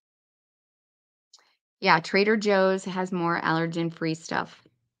 So, yeah, Trader Joe's has more allergen-free stuff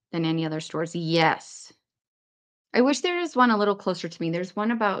than any other stores. Yes. I wish there was one a little closer to me. There's one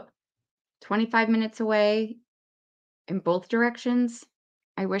about 25 minutes away in both directions.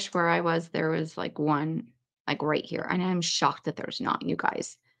 I wish where I was, there was, like, one, like, right here, and I'm shocked that there's not, you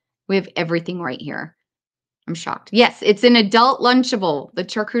guys. We have everything right here. I'm shocked. Yes, it's an adult Lunchable, the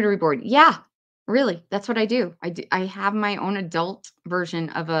charcuterie board. Yeah, really, that's what I do. I have my own adult version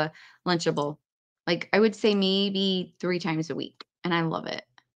of a Lunchable. Like, I would say maybe 3 times a week, and I love it.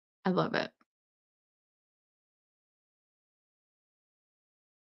 I love it.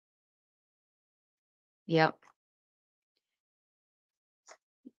 Yep.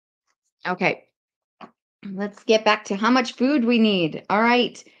 Okay, let's get back to how much food we need. All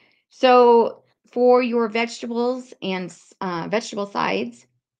right. So, for your vegetables and vegetable sides,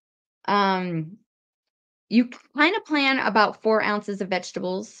 um, you kind of plan about 4 ounces of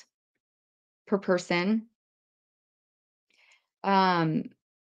vegetables per person. Um,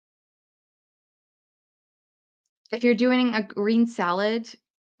 If you're doing a green salad,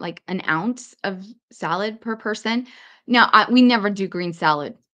 like an ounce of salad per person. Now, we never do green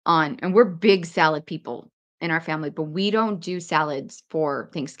salad on, and we're big salad people in our family, but we don't do salads for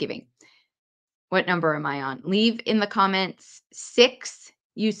Thanksgiving. What number am I on? Leave in the comments 6,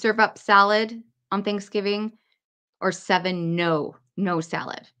 you serve up salad on Thanksgiving, or 7, no, no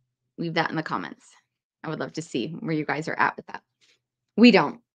salad. Leave that in the comments. I would love to see where you guys are at with that. We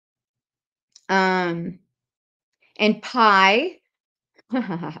don't. Um, and pie.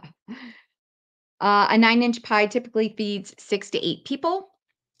 A 9-inch pie typically feeds 6 to 8 people.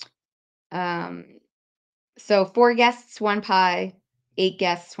 Um, so 4 guests, 1 pie, 8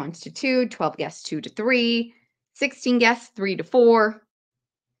 guests, 1 to 2, 12 guests, 2 to 3, 16 guests, 3 to 4.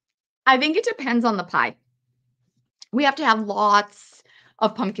 I think it depends on the pie. We have to have lots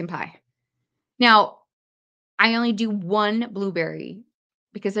of pumpkin pie. Now, I only do 1 blueberry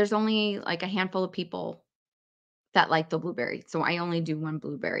because there's only like a handful of people that like the blueberry. So I only do 1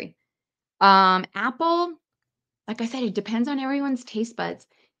 blueberry. Apple, like I said, it depends on everyone's taste buds.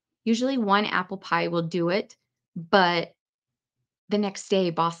 Usually 1 apple pie will do it, but the next day,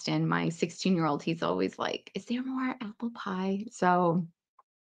 Boston, my 16-year-old, he's always like, "Is there more apple pie?" So,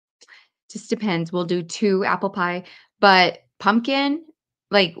 just depends. We'll do 2 apple pie, but pumpkin,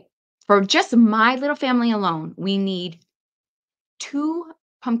 like, for just my little family alone, we need 2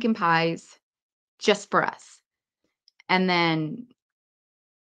 pumpkin pies just for us, and then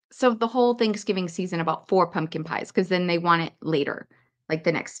so the whole Thanksgiving season, about 4 pumpkin pies, because then they want it later, like,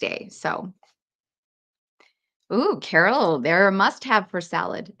 the next day, so ooh, Carol, they're a must-have for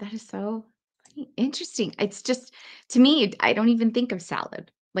salad. That is so funny interesting. It's just to me, I don't even think of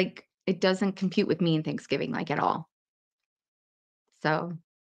salad. Like, it doesn't compute with me in Thanksgiving, like, at all. So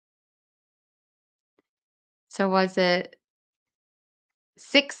was it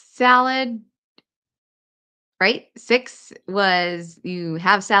 6 salad, right? 6 was you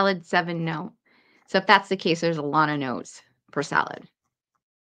have salad, 7 no. So if that's the case, there's a lot of no's for salad,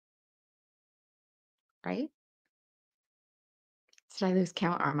 right? Did I lose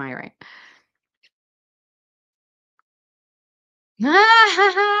count or am I right?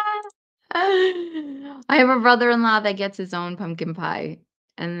 I have a brother-in-law that gets his own pumpkin pie,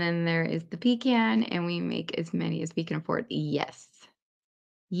 and then there is the pecan, and we make as many as we can afford. Yes.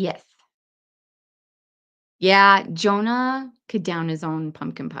 Yes. Yeah, Jonah could down his own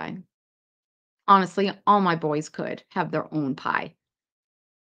pumpkin pie. Honestly, all my boys could have their own pie.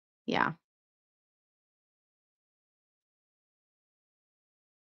 Yeah.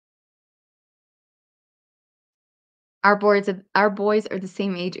 Our boys are the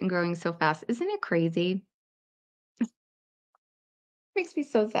same age and growing so fast. Isn't it crazy? Makes me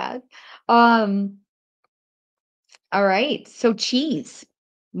so sad. Um, all right. So cheese.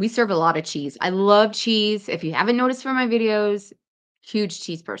 We serve a lot of cheese. I love cheese. If you haven't noticed from my videos, huge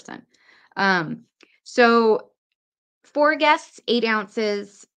cheese person. Um, so 4 guests, 8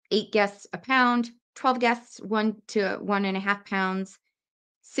 ounces, 8 guests, a pound, 12 guests, 1 to 1.5 pounds,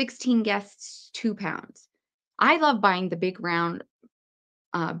 16 guests, 2 pounds. I love buying the big round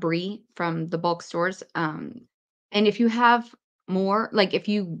brie from the bulk stores. And if you have more, like if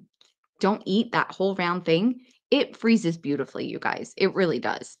you don't eat that whole round thing, it freezes beautifully, you guys. It really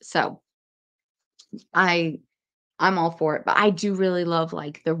does. So I I'm all for it. But I do really love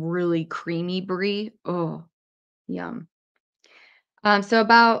like the really creamy brie. Oh, yum. So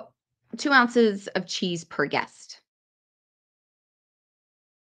about 2 ounces of cheese per guest.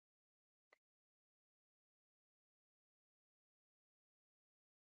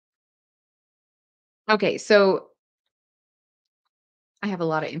 Okay, so I have a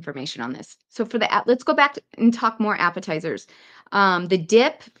lot of information on this. So for let's go back and talk more appetizers. The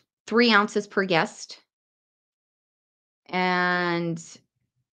dip, 3 ounces per guest, and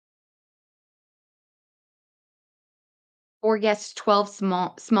 4 guests, 12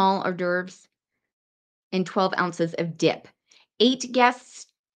 small hors d'oeuvres, and 12 ounces of dip. 8 guests,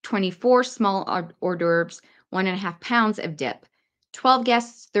 24 small hors d'oeuvres, 1.5 pounds of dip. 12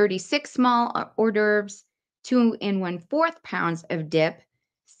 guests, 36 small hors d'oeuvres, 2 and 1/4 pounds of dip.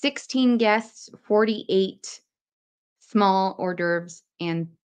 16 guests, 48 small hors d'oeuvres, and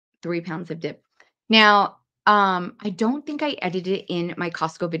 3 pounds of dip. Now, I don't think I edited it in my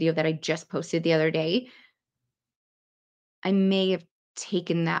Costco video that I just posted the other day. I may have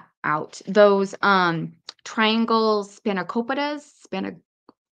taken that out. Those, triangle spanakopita's,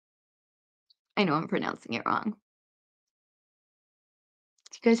 I know I'm pronouncing it wrong.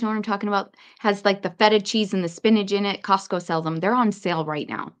 Do you guys know what I'm talking about? Has, like, the feta cheese and the spinach in it. Costco sells them. They're on sale right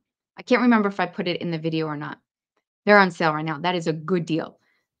now. I can't remember if I put it in the video or not. They're on sale right now. That is a good deal.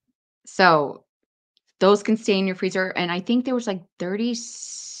 So, those can stay in your freezer, and I think there was, like,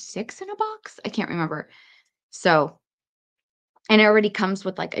 36 in a box? I can't remember. So and it already comes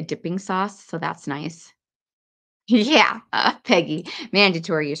with, like, a dipping sauce, so that's nice. Yeah, Peggy,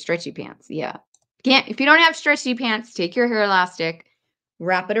 mandatory your stretchy pants, yeah. Can't if you don't have stretchy pants, take your hair elastic,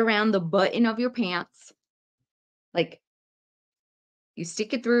 wrap it around the button of your pants, like, you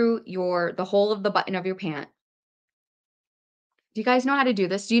stick it through the hole of the button of your pant. Do you guys know how to do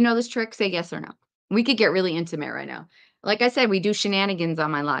this? Do you know this trick? Say yes or no. We could get really intimate right now. Like I said, we do shenanigans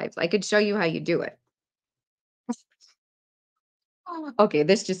on my lives. I could show you how you do it. Okay,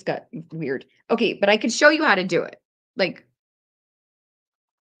 this just got weird. Okay, but I could show you how to do it. Like,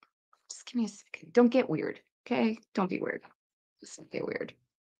 just give me a second. Don't get weird, okay? Don't be weird. Just don't get weird.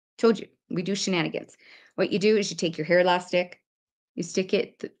 Told you, we do shenanigans. What you do is you take your hair elastic, you stick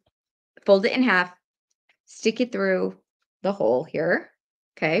it, fold it in half, stick it through the hole here,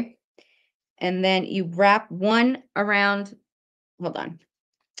 okay? And then you wrap one around, hold on,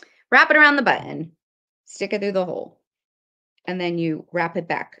 wrap it around the button, stick it through the hole, and then you wrap it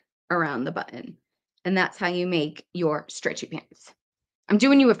back around the button. And that's how you make your stretchy pants. I'm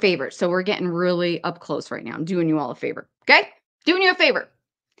doing you a favor. So we're getting really up close right now. I'm doing you all a favor. Okay? Doing you a favor.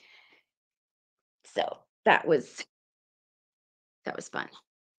 So that was fun.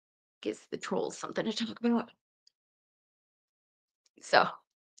 Gives the trolls something to talk about. So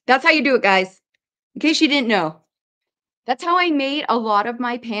that's how you do it, guys. In case you didn't know. That's how I made a lot of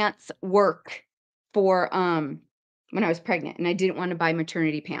my pants work for when I was pregnant and I didn't want to buy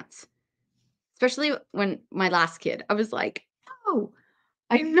maternity pants. Especially when my last kid. I was like, "Oh,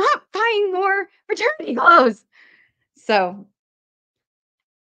 I'm not buying more maternity clothes." So,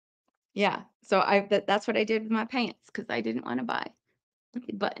 yeah. So that's what I did with my pants because I didn't want to buy. Let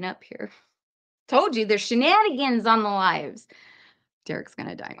me button up here. Told you there's shenanigans on the lives. Derek's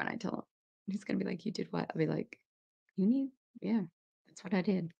gonna die when I tell him. He's gonna be like, "You did what?" I'll be like, "You need, yeah, that's what I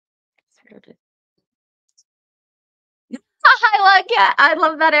did. That's what I did." I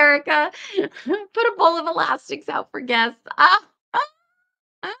love that, Erica. Put a bowl of elastics out for guests. I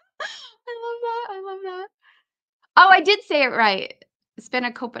love that. I love that. Oh, I did say it right.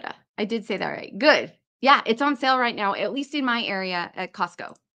 Spanakopita. I did say that right. Good. Yeah, it's on sale right now, at least in my area at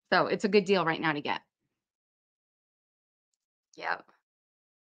Costco. So it's a good deal right now to get. Yeah.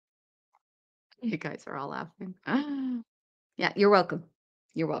 You guys are all laughing. Yeah, you're welcome.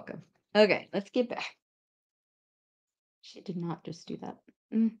 You're welcome. Okay, let's get back. She did not just do that.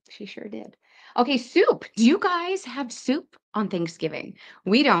 She sure did. Okay, soup. Do you guys have soup on Thanksgiving?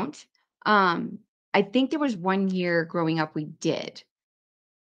 We don't. Um, I think there was 1 year growing up we did,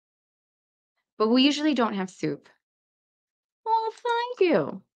 but we usually don't have soup. Well, thank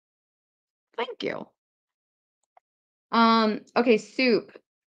you. Thank you. Okay, soup.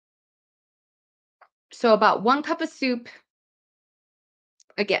 So about 1 cup of soup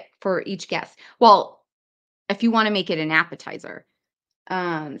again for each guest. Well, if you wanna make it an appetizer.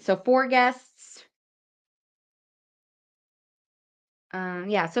 So 4 guests,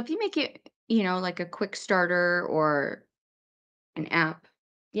 yeah, so if you make it, like a quick starter or an app,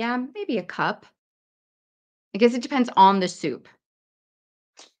 yeah, maybe a cup. I guess it depends on the soup.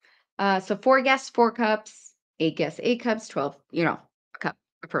 So 4 guests, 4 cups, 8 guests, 8 cups, 12, a cup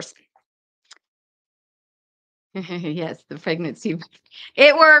a person. Yes, the pregnancy.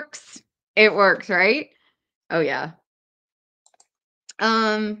 It works. It works, right? Oh, yeah.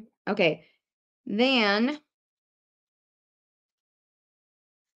 Okay. Then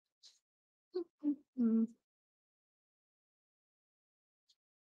mm,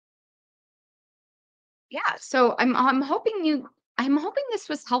 yeah, so I'm hoping this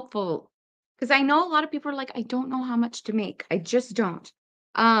was helpful because I know a lot of people are like, "I don't know how much to make." I just don't.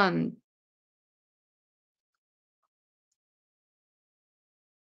 Um,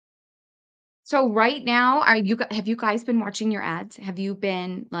 so right now, have you guys been watching your ads? Have you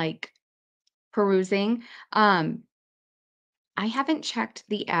been, like, perusing? Um, I haven't checked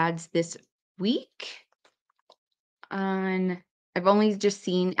the ads this week on I've only just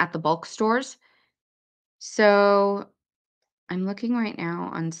seen at the bulk stores. So, I'm looking right now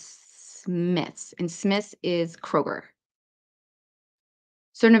on Smith's, and Smith's is Kroger.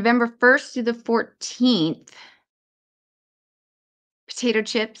 So November 1st through the 14th, potato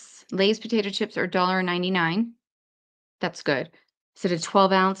chips, Lay's potato chips are $1.99. That's good. Is it a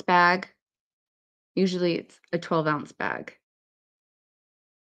 12-ounce bag? Usually it's a 12-ounce bag.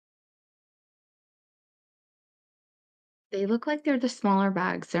 They look like they're the smaller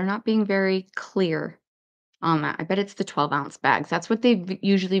bags. They're not being very clear on that. I bet it's the 12-ounce bags. That's what they've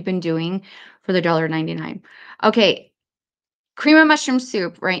usually been doing for the $1.99. Okay, cream of mushroom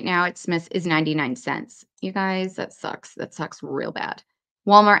soup right now at Smith's is 99 cents. You guys, that sucks. That sucks real bad.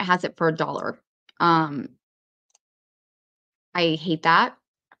 Walmart has it for a dollar. Um, I hate that.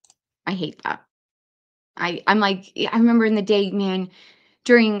 I hate that. I'm like, I remember in the day, man,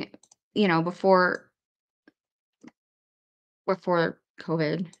 during, before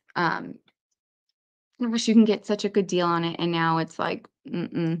COVID, I wish you can get such a good deal on it, and now it's like,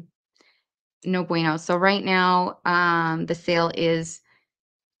 no bueno. So right now, the sale is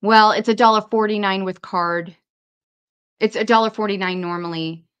well, it's $1.49 with card. It's $1.49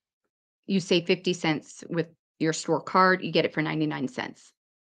 normally. You save 50 cents with your store card, you get it for 99 cents.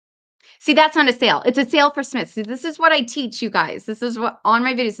 See, that's not a sale. It's a sale for Smiths. See, this is what I teach you guys. This is what on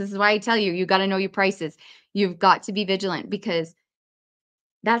my videos, this is why I tell you, you got to know your prices. You've got to be vigilant because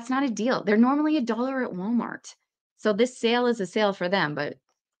that's not a deal. They're normally a dollar at Walmart. So this sale is a sale for them, but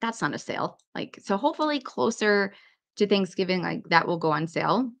that's not a sale. Like, so hopefully closer to Thanksgiving, like that will go on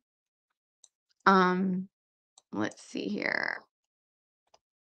sale. Um, let's see here.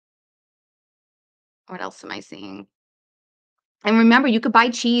 What else am I seeing? And remember, you could buy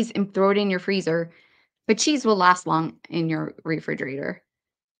cheese and throw it in your freezer, but cheese will last long in your refrigerator.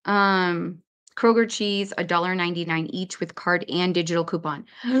 Um, Kroger cheese, $1.99 each with card and digital coupon.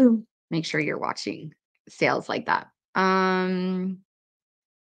 Make sure you're watching sales like that.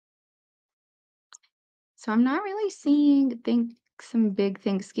 So I'm not really seeing some big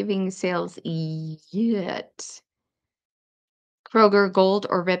Thanksgiving sales yet. Kroger gold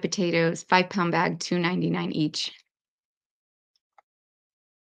or red potatoes, 5-pound bag, 2.99 each.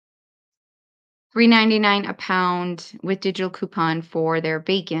 3.99 a pound with digital coupon for their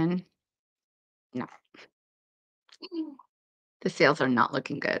bacon. No, the sales are not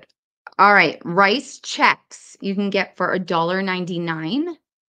looking good. All right, rice checks you can get for $1.99.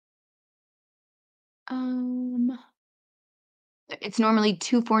 Um, it's normally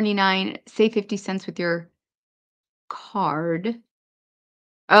 2.49. Save 50 cents with your card.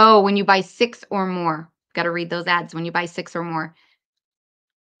 Oh, when you buy 6 or more. Gotta read those ads. When you buy 6 or more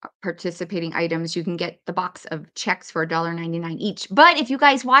participating items, you can get the box of checks for $1.99 each. But if you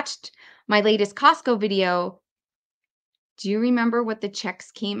guys watched my latest Costco video, do you remember what the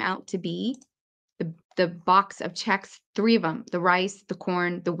checks came out to be? The box of checks, 3 of them, the rice, the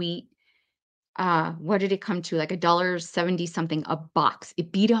corn, the wheat. What did it come to? Like $1.70 something a box.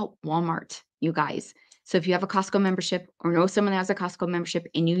 It beat out Walmart, you guys. So if you have a Costco membership or know someone that has a Costco membership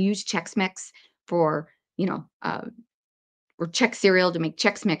and you use Chex Mix for, or Chex cereal to make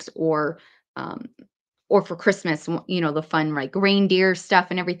Chex Mix or for Christmas, the fun like reindeer stuff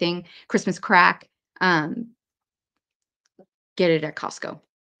and everything, Christmas crack. Um, get it at Costco.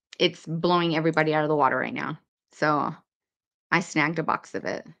 It's blowing everybody out of the water right now. So I snagged a box of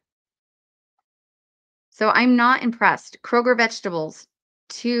it. So I'm not impressed. Kroger vegetables,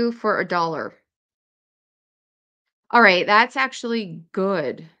 2 for a dollar. All right, that's actually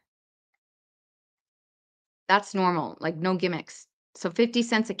good. That's normal, like, no gimmicks. So 50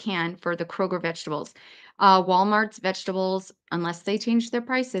 cents a can for the Kroger vegetables. Walmart's vegetables, unless they change their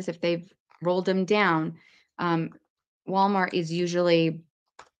prices, if they've rolled them down, um, Walmart is usually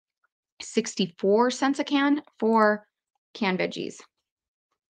 64 cents a can for canned veggies.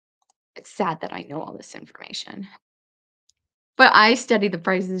 It's sad that I know all this information. But I study the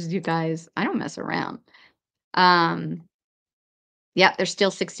prices, you guys. I don't mess around. Um, yeah, they're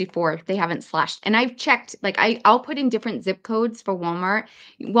still 64. They haven't slashed. And I've checked, like I'll put in different zip codes for Walmart.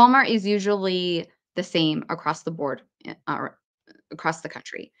 Walmart is usually the same across the board, or across the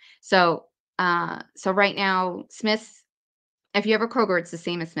country. So so right now, Smith's, if you have a Kroger, it's the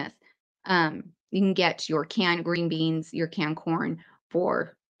same as Smith. You can get your canned green beans, your canned corn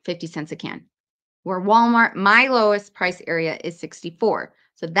for 50 cents a can. Where Walmart, my lowest price area is 64.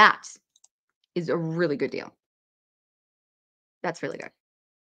 So that is a really good deal. That's really good.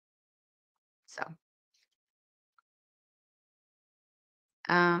 So,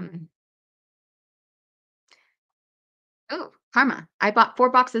 um, oh, karma. I bought 4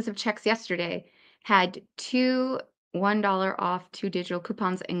 boxes of checks yesterday, had 2 $1 off 2 digital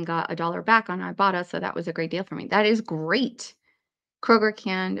coupons and got a dollar back on Ibotta, so that was a great deal for me. That is great. Kroger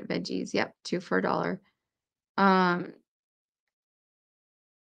canned veggies, yep, 2 for a dollar. Um,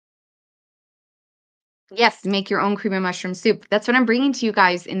 yes, make your own cream of mushroom soup. That's what I'm bringing to you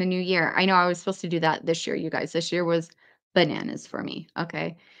guys in the new year. I know I was supposed to do that this year, you guys. This year was bananas for me,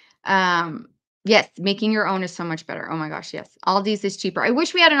 okay? Um, yes, making your own is so much better. Oh my gosh, yes. Aldi's is cheaper. I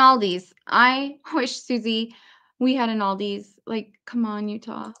wish we had an Aldi's. I wish, Susie, we had an Aldi's. Like, come on,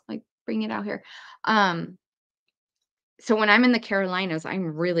 Utah. Like, bring it out here. Um, so when I'm in the Carolinas,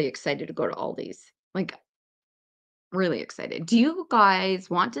 I'm really excited to go to Aldi's. Like, really excited. Do you guys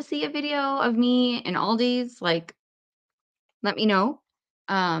want to see a video of me in Aldi's? Like, let me know.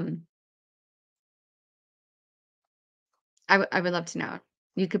 Um, I would love to know.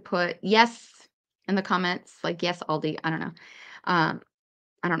 You could put yes in the comments, like yes, Aldi. I don't know. Um,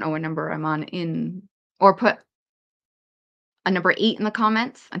 I don't know what number I'm on in, or put a number 8 in the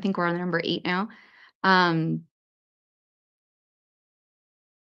comments. I think we're on number 8 now. Um,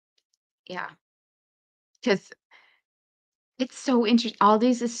 yeah, because it's so interesting.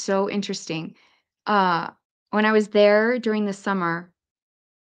 Aldi's is so interesting. Uh, when I was there during the summer,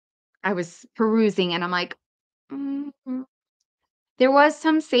 I was perusing, and I'm like, mm, there was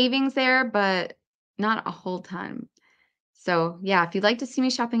some savings there, but not a whole ton. So, yeah, if you'd like to see me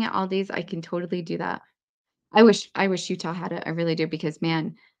shopping at Aldi's, I can totally do that. I wish Utah had it, I really do, because,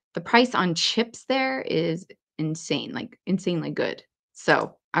 man, the price on chips there is insane, like, insanely good.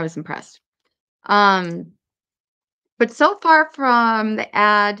 So, I was impressed. Um, but so far from the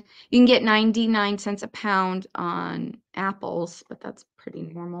ad, you can get 99 cents a pound on apples, but that's pretty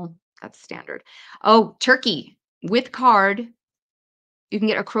normal. That's standard. Oh, turkey with card. You can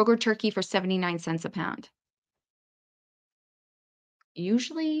get a Kroger turkey for 79 cents a pound.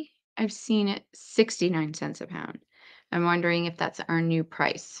 Usually, I've seen it 69 cents a pound. I'm wondering if that's our new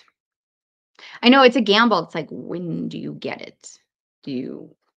price. I know it's a gamble. It's like, when do you get it? Do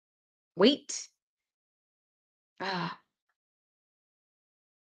you wait? Ah,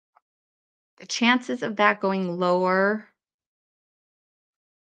 the chances of that going lower,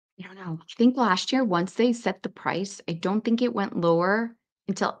 I don't know. I think last year, once they set the price, I don't think it went lower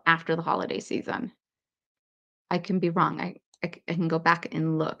until after the holiday season. I can be wrong. I can go back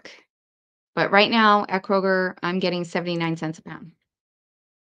and look. But right now at Kroger, I'm getting 79 cents a pound.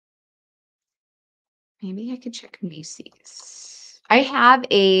 Maybe I could check Macy's. I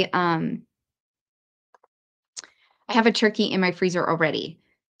have a turkey in my freezer already.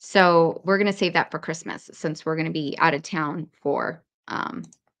 So we're gonna save that for Christmas since we're gonna be out of town for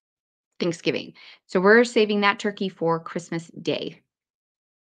Thanksgiving. So we're saving that turkey for Christmas Day.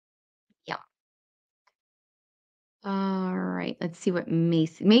 Yeah. All right. Let's see what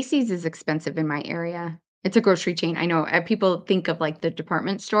Macy's is expensive in my area. It's a grocery chain. I know people think of like the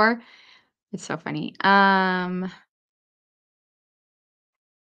department store. It's so funny.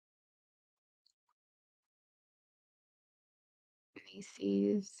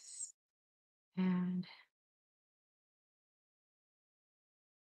 Macy's, and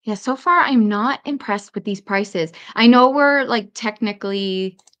yeah, so far I'm not impressed with these prices. I know we're like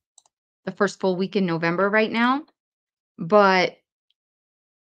technically the first full week in November right now, but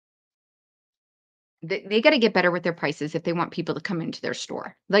They gotta get better with their prices if they want people to come into their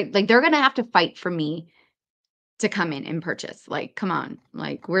store. Like, they're gonna have to fight for me to come in and purchase. Like, come on.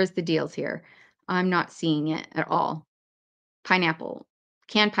 Like, where's the deals here? I'm not seeing it at all. Pineapple,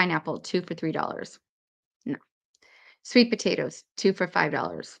 canned pineapple, 2 for $3. No. Sweet potatoes, 2 for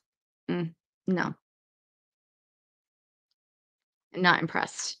 $5. No, not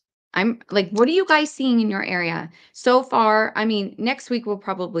impressed. I'm like, what are you guys seeing in your area? So far, I mean, next week we'll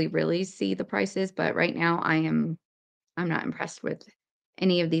probably really see the prices, but right now I'm not impressed with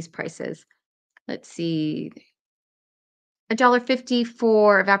any of these prices. Let's see. $1.50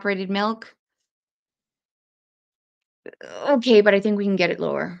 for evaporated milk. Okay, but I think we can get it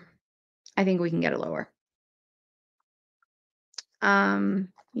lower. I think we can get it lower.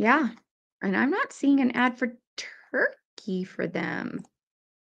 Yeah. And I'm not seeing an ad for turkey for them.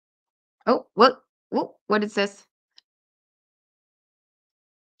 Oh, what is this?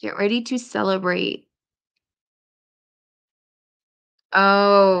 Get ready to celebrate.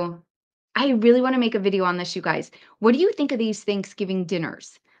 Oh, I really want to make a video on this, you guys. What do you think of these Thanksgiving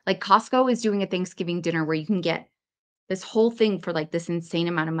dinners? Like Costco is doing a Thanksgiving dinner where you can get this whole thing for like this insane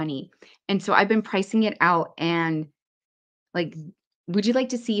amount of money. And so I've been pricing it out and like, would you like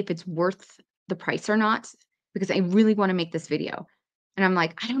to see if it's worth the price or not? Because I really want to make this video. And I'm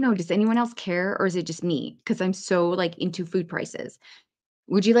like, I don't know, does anyone else care or is it just me? Because I'm so like into food prices.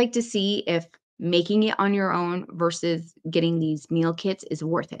 Would you like to see if making it on your own versus getting these meal kits is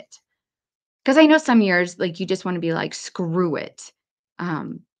worth it? Because I know some years, like, you just wanna be like, "Screw it."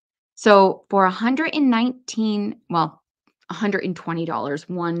 Um, so for 119 well, $120,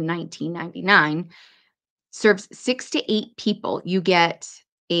 119.99 serves 6 to 8 people. You get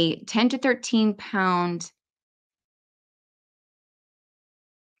a 10 to 13 pound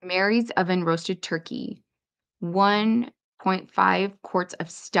Mary's Oven roasted turkey, 1.5 quarts of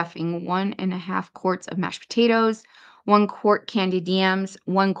stuffing, 1.5 quarts of mashed potatoes, 1 quart candied yams,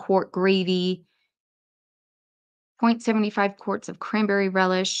 1 quart gravy, 0.75 quarts of cranberry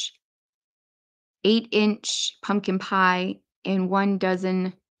relish, 8-inch pumpkin pie, and 1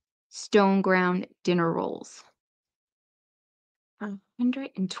 dozen stone ground dinner rolls.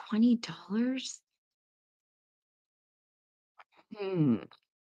 $120? Hmm.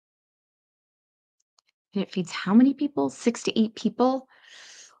 And it feeds how many people? 6 to 8 people?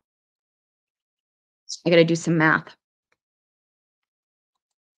 I gotta do some math.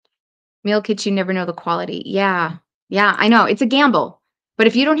 Meal kits, you never know the quality. Yeah. Yeah, I know, it's a gamble. But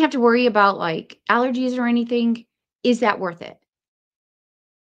if you don't have to worry about, like, allergies or anything, is that worth it?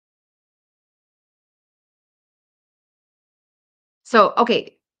 So,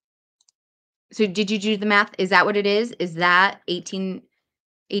 okay, so did you do the math? Is that what it is? Is that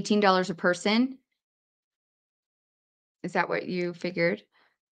 $18 a person? Is that what you figured?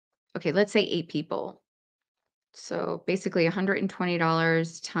 Okay, let's say 8 people. So, basically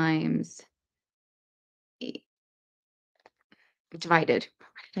 $120 times 8 divided. What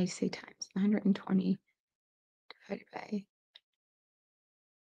did I say times? 120 divided by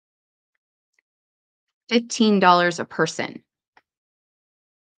 $15 a person.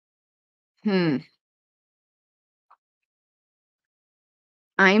 Hmm.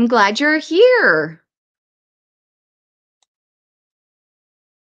 I'm glad you're here.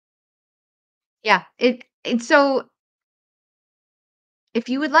 Yeah, it's so if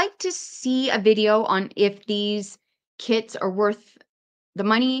you would like to see a video on if these kits are worth the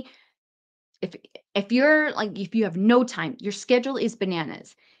money, if you're like if you have no time, your schedule is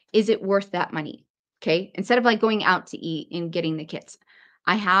bananas. Is it worth that money? Okay? Instead of like going out to eat and getting the kits.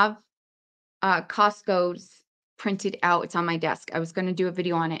 I have Costco's printed out. It's on my desk. I was going to do a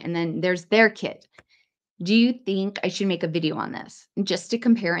video on it and then there's their kit. Do you think I should make a video on this just to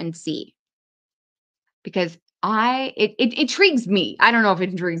compare and see? Because it intrigues me. I don't know if it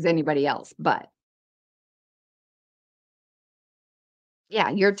intrigues anybody else, but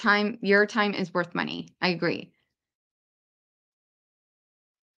yeah, your time is worth money. I agree.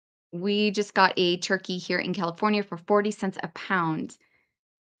 We just got a turkey here in California for 40 cents a pound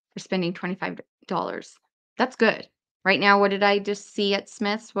for spending $25. That's good. Right now, what did I just see at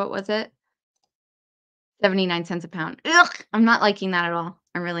Smith's? What was it? 79 cents a pound. Ugh, I'm not liking that at all.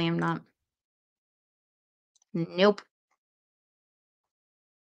 I really am not. Nope.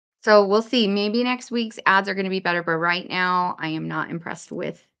 So we'll see. Maybe next week's ads are going to be better, but right now I am not impressed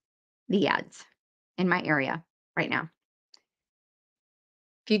with the ads in my area right now.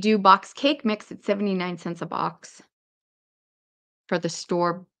 If you do box cake mix, it's 79 cents a box for the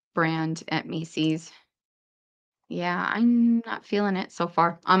store brand at Macy's. Yeah, I'm not feeling it so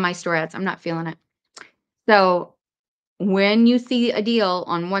far on my store ads. I'm not feeling it. So when you see a deal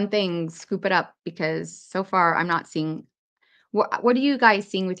on one thing, scoop it up because so far I'm not seeing what are you guys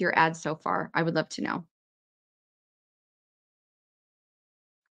seeing with your ads so far? I would love to know.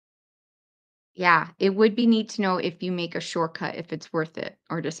 Yeah, it would be neat to know if you make a shortcut, if it's worth it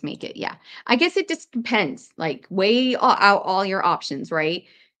or just make it. Yeah. I guess it just depends. Like weigh out all your options, right?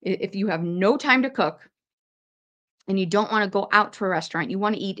 If you have no time to cook and you don't want to go out to a restaurant, you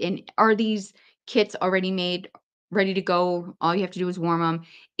want to eat in, are these kits already made, ready to go? All you have to do is warm them.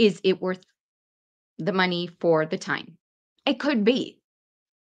 Is it worth the money for the time? It could be.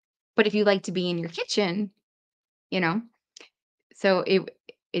 But if you like to be in your kitchen, you know, so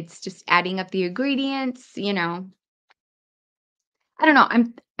it's just adding up the ingredients, I don't know.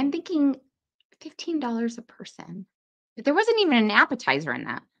 I'm thinking $15 a person. But there wasn't even an appetizer in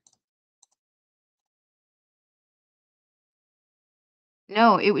that.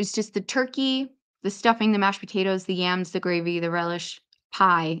 No, it was just the turkey, the stuffing, the mashed potatoes, the yams, the gravy, the relish,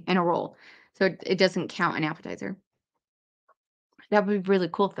 pie, and a roll. So it doesn't count an appetizer. That would be really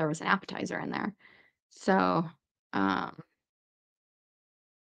cool if there was an appetizer in there. So, um,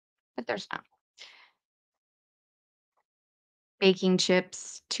 but there's not. Baking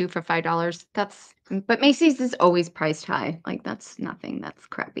chips, 2 for $5. But Macy's is always priced high. Like that's nothing. That's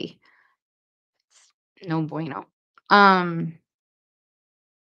crappy. No bueno. Um,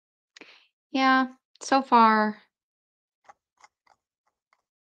 yeah, so far,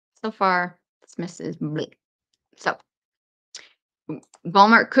 this Mrs. Bleh. So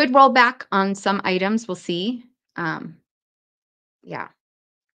Walmart could roll back on some items. We'll see. Um, yeah.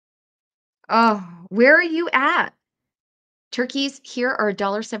 Oh, where are you at? Turkeys here are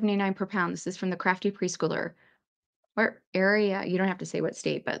 $1.79 per pound. This is from the Crafty Preschooler. What area? You don't have to say what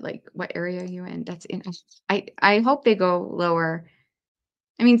state, but like what area are you in? That's in. I hope they go lower.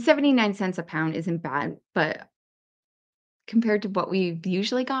 I mean, 79 cents a pound isn't bad, but compared to what we've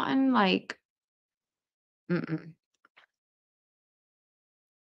usually gotten, like, mm-mm.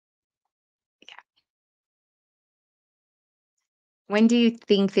 Yeah. When do you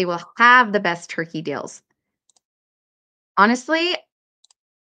think they will have the best turkey deals? Honestly,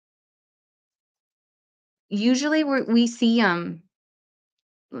 usually we see them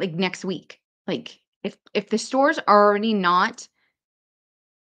like next week. Like if the stores are already not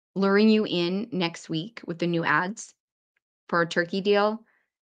luring you in next week with the new ads for a turkey deal,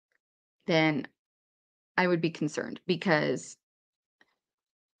 then I would be concerned because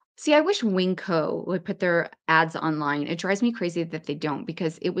see, I wish Winco would put their ads online. It drives me crazy that they don't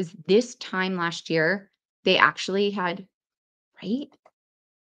because it was this time last year they actually had, right?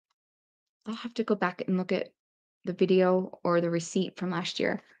 I'll have to go back and look at the video or the receipt from last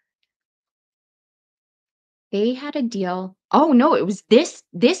year. They had a deal. Oh no, it was this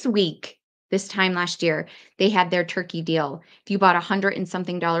week. This time last year, they had their turkey deal. If you bought 100 and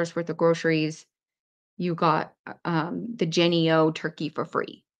something dollars worth of groceries, you got the Jenny O turkey for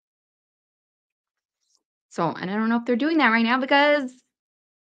free. So, and I don't know if they're doing that right now because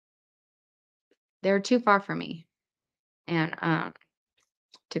they're too far from me and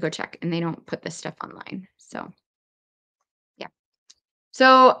to go check, and they don't put this stuff online. So, yeah.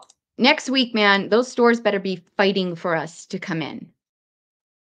 So next week, man, those stores better be fighting for us to come in.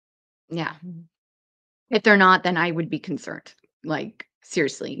 Yeah. If they're not, then I would be concerned. Like,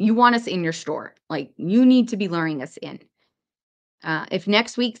 seriously, you want us in your store. Like, you need to be luring us in. If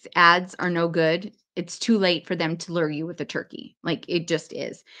next week's ads are no good, it's too late for them to lure you with a turkey. Like, it just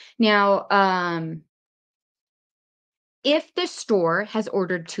is. Now, if the store has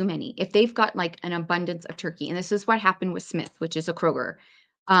ordered too many, if they've got like an abundance of turkey, and this is what happened with Smith, which is a Kroger,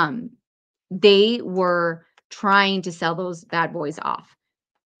 um, they were trying to sell those bad boys off.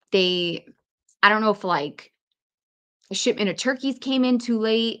 They, I don't know if like a shipment of turkeys came in too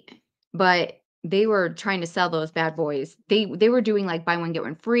late, but they were trying to sell those bad boys. They were doing like buy one get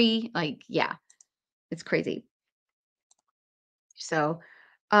one free. Like, yeah, it's crazy. So,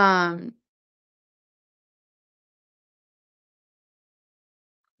 um,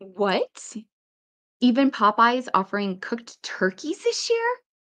 what? Even Popeyes offering cooked turkeys this year?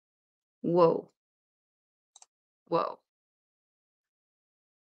 Whoa, whoa.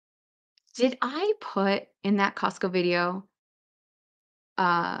 Did I put in that Costco video,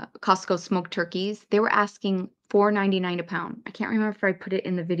 Costco smoked turkeys? They were asking 4.99 a pound. I can't remember if I put it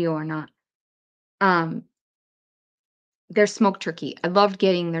in the video or not. Um, Their smoked turkey. I loved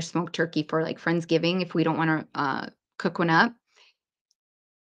getting their smoked turkey for, like, Friendsgiving if we don't wanna, cook one up.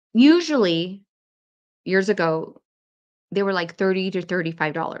 Usually, years ago, they were, like, 30 to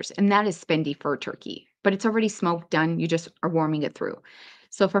 $35, and that is spendy for a turkey, but it's already smoked, done, you just are warming it through.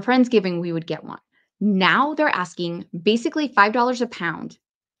 So for Friendsgiving, we would get one. Now they're asking basically $5 a pound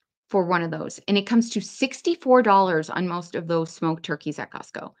for one of those, and it comes to $64 on most of those smoked turkeys at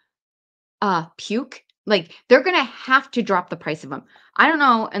Costco. Puke? Like, they're gonna have to drop the price of them. I don't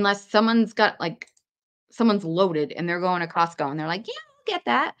know unless someone's loaded and they're going to Costco and they're like, "Yeah, I'll get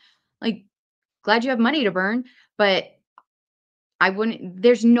that." Like, glad you have money to burn, but I wouldn't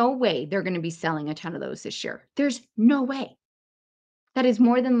there's no way they're gonna be selling a ton of those this year. There's no way. That is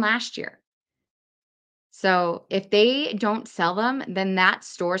more than last year. So, if they don't sell them, then that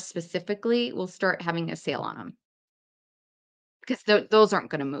store specifically will start having a sale on them because those aren't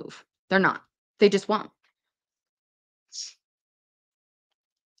gonna move. They're not. They just won't.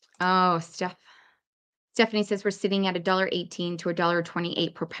 Oh, Stephanie says we're sitting at $1.18 to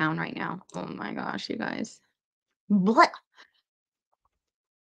 $1.28 per pound right now. Oh my gosh, you guys. Blech.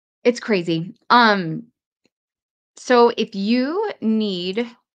 It's crazy. So if you need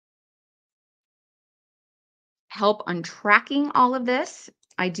help on tracking all of this,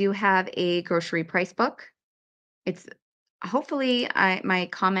 I do have a grocery price book. It's hopefully my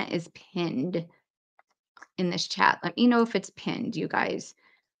comment is pinned in this chat. Let me know if it's pinned, you guys.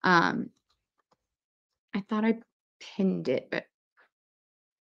 Um, I thought I pinned it, but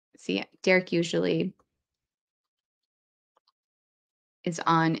see, Derek usually is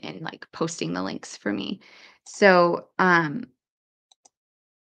on and like posting the links for me. So,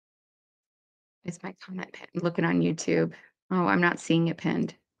 is my comment pinned? Looking on YouTube. Oh, I'm not seeing it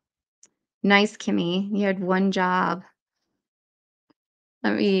pinned. Nice, Kimmy. You had one job.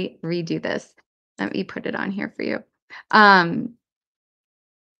 Let me redo this. Let me put it on here for you. Um,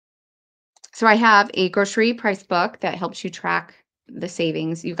 so I have a grocery price book that helps you track the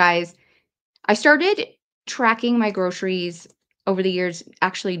savings. You guys, I started tracking my groceries over the years,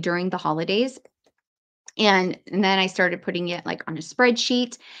 actually during the holidays. And then I started putting it, like, on a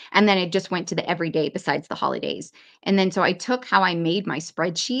spreadsheet, and then it just went to the everyday besides the holidays. And then so I took how I made my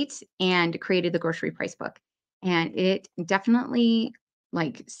spreadsheet and created the grocery price book, and it definitely,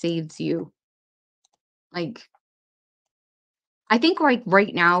 like, saves you, like I think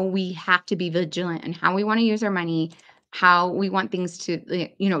right now we have to be vigilant in how we wanna use our money, how we want things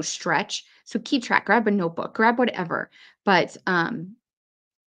to, stretch. So keep track, grab a notebook, grab whatever, but,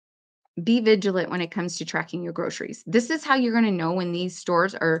 be vigilant when it comes to tracking your groceries. This is how you're gonna know when these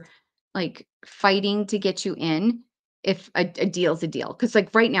stores are, like, fighting to get you in if a deal's a deal. Because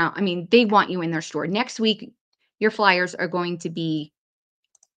like, right now, I mean, they want you in their store. Next week, your flyers are going to be,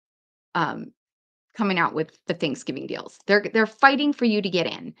 um, coming out with the Thanksgiving deals. They're fighting for you to get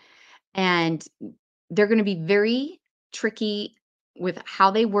in, and they're gonna be very tricky with how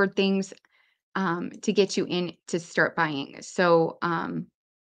they word things, to get you in to start buying. So,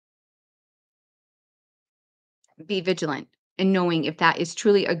 be vigilant in knowing if that is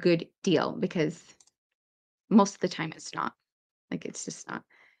truly a good deal because most of the time it's not. Like, it's just not.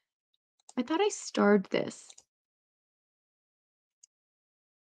 I thought I starred this.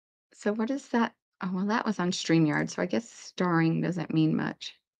 So what is that? Oh, well, that was on StreamYard, so I guess starring doesn't mean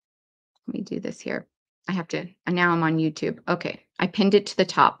much. Let me do this here. I have to and now I'm on YouTube. Okay, I pinned it to the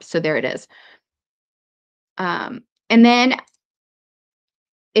top, so there it is. And then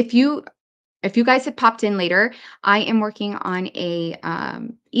if you if you guys have popped in later, I am working on a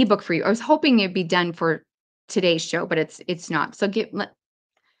ebook for you. I was hoping it'd be done for today's show, but it's not. So give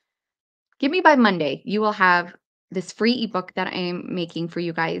me by Monday. You will have this free ebook that I am making for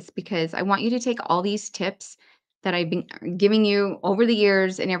you guys because I want you to take all these tips that I've been giving you over the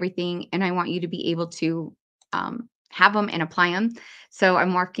years and everything, and I want you to be able to have them and apply them. So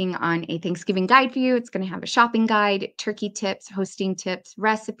I'm working on a Thanksgiving guide for you. It's going to have a shopping guide, turkey tips, hosting tips,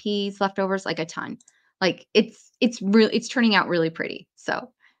 recipes, leftovers, like a ton. Like it's turning out really pretty.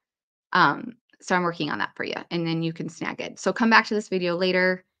 So I'm working on that for you, and then you can snag it. So come back to this video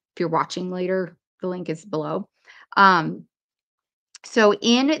later. If you're watching later, the link is below. Um, so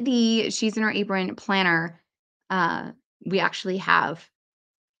in the She's in Her Apron planner, we actually have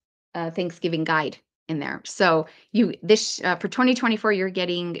a Thanksgiving guide in there. So for 2024, you're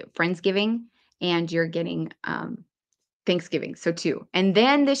getting Friendsgiving and you're getting Thanksgiving. So two. And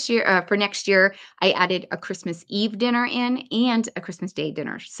then this year, for next year, I added a Christmas Eve dinner in and a Christmas Day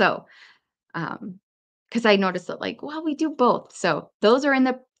dinner. So because I noticed that, like, well, we do both. So those are in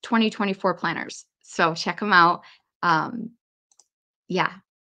the 2024 planners. So check them out. Um, yeah,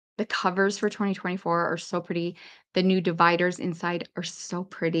 the covers for 2024 are so pretty. The new dividers inside are so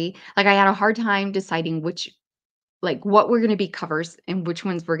pretty. Like, I had a hard time deciding what were going to be covers and which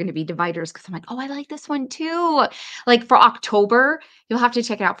ones were going to be dividers because I'm like, oh, I like this one too. Like for October, you'll have to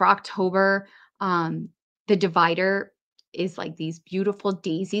check it out for October. The divider is like these beautiful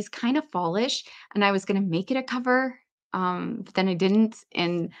daisies, kind of fallish, and I was gonna make it a cover, but then I didn't,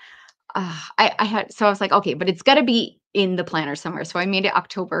 and I had so I was like, "Okay, but it's gotta be in the planner somewhere." So I made it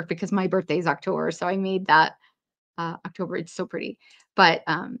October because my birthday is October, so I made that, October. It's so pretty. But,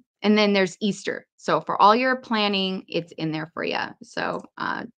 and then there's Easter. So for all your planning, it's in there for you. So,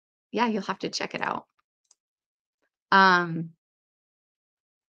 yeah, you'll have to check it out. Um,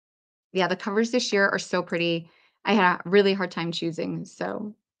 yeah, the covers this year are so pretty. I had a really hard time choosing.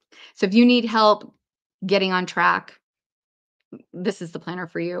 So if you need help getting on track, this is the planner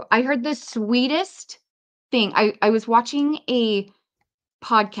for you. I heard the sweetest thing. I was watching a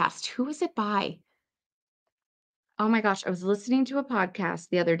podcast. Who was it by? Oh my gosh, I was listening to a podcast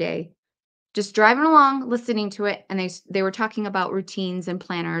the other day, just driving along, listening to it, and they were talking about routines and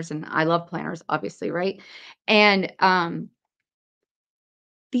planners, and I love planners, obviously, right? And,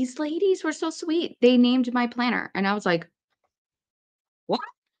 these ladies were so sweet. They named my planner, and I was like, "What?"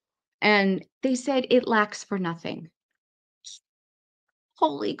 And they said, "It lacks for nothing."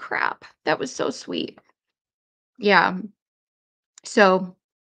 Holy crap, that was so sweet. Yeah, so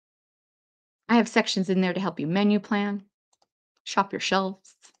I have sections in there to help you menu plan, shop your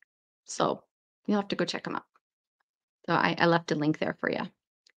shelves, so you'll have to go check them out. So I left a link there for you.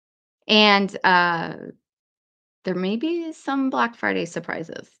 And, there may be some Black Friday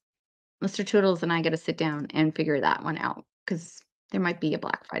surprises. Mr. Toodles and I gotta sit down and figure that one out because there might be a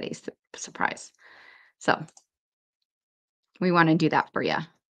Black Friday surprise. So, we wanna do that for you.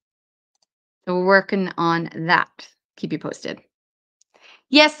 So, we're working on that. Keep you posted.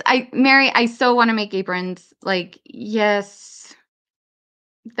 Yes, Mary, I so wanna make aprons. Like, yes,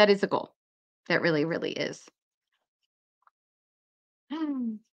 that is a goal. That really, really is.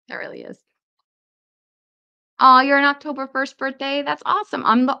 That really is. Oh, you're an October 1st birthday? That's awesome.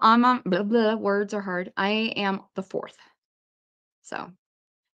 I'm on blah, blah, words are hard. I am the 4th. So,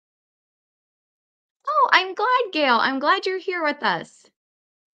 oh, I'm glad, Gail. I'm glad you're here with us.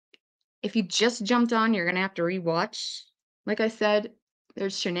 If you just jumped on, you're gonna have to rewatch. Like I said,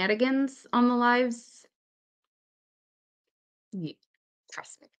 there's shenanigans on the lives. Ye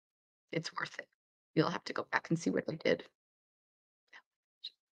Trust me, it's worth it. You'll have to go back and see what I did.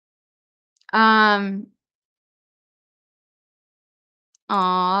 Um,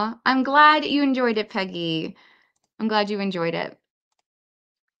 aw, I'm glad you enjoyed it, Peggy. I'm glad you enjoyed it.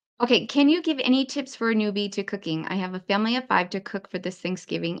 Okay, can you give any tips for a newbie to cooking? I have a family of 5 to cook for this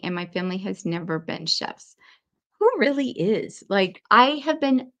Thanksgiving, and my family has never been chefs. Who really is? Like, I have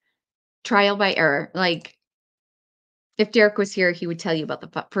been trial by error. Like, if Derek was here, he would tell you about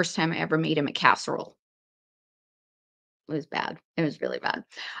the first time I ever made him a casserole. It was bad. It was really bad.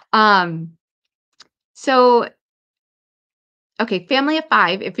 Um, so okay, family of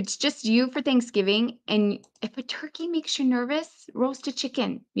 5, if it's just you for Thanksgiving and if a turkey makes you nervous, roast a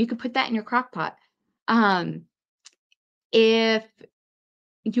chicken. You could put that in your crock pot. Um, if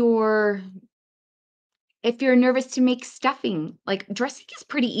you're if you're nervous to make stuffing, like dressing is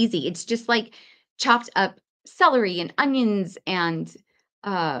pretty easy. It's just like chopped up celery and onions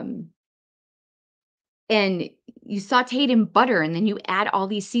um and you saute it in butter and then you add all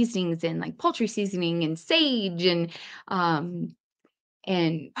these seasonings in like poultry seasoning and sage um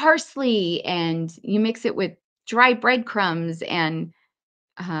and parsley and you mix it with dry breadcrumbs and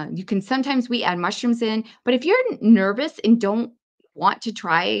you can sometimes we add mushrooms in, but if you're nervous and don't want to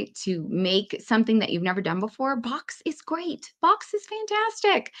try to make something that you've never done before, box is great. Box is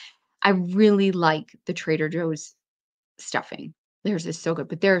fantastic. I really like the Trader Joe's stuffing. Theirs is so good,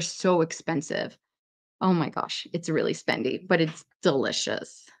 but they're so expensive. Oh my gosh, it's really spendy, but it's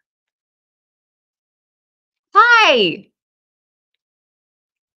delicious. Hi,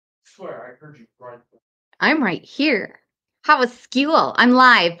 I'm right here. How was school? I'm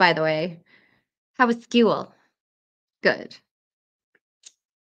live, by the way. How was school? Good.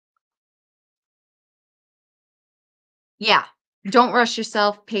 Yeah. Don't rush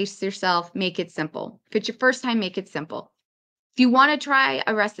yourself, pace yourself, make it simple. If it's your first time, make it simple. If you want to try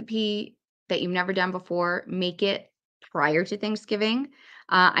a recipe that you've never done before, make it prior to Thanksgiving.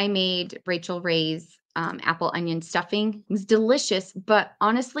 I made Rachel Ray's apple onion stuffing. It was delicious, but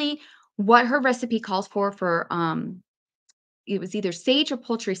honestly, what her recipe calls for it was either sage or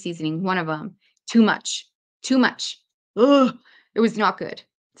poultry seasoning, one of them. Too much. Too much. Ugh, it was not good.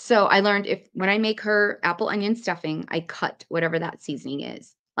 So I learned if when I make her apple onion stuffing, I cut whatever that seasoning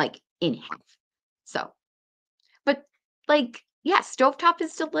is, like, in half. So, but, like, yeah, stovetop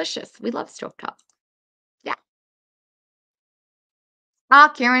is delicious. We love stovetop. Yeah.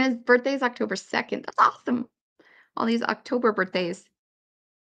 Ah, Karen's birthday is October 2nd. That's awesome. All these October birthdays.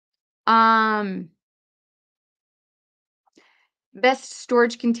 Um, Best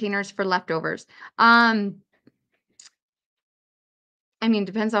storage containers for leftovers. Um, I mean,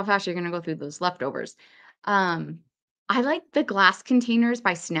 depends how fast you're gonna go through those leftovers. Um, I like the glass containers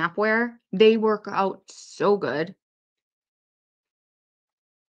by Snapware. They work out so good.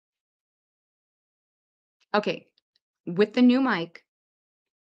 Okay, with the new mic,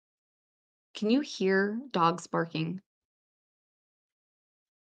 can you hear dogs barking?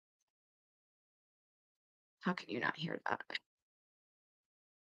 How can you not hear that?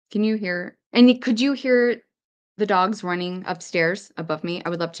 Can you hear could you hear the dogs running upstairs above me? I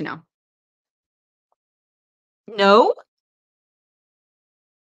would love to know. No?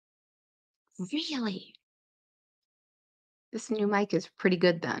 Really? This new mic is pretty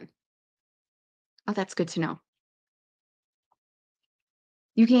good then. Oh, that's good to know.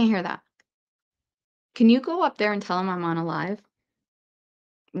 You can't hear that. Can you go up there and tell them I'm on a live?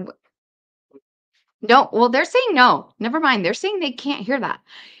 W No, well, they're saying no. Never mind, they're saying they can't hear that.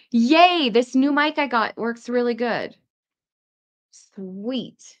 Yay, this new mic I got works really good.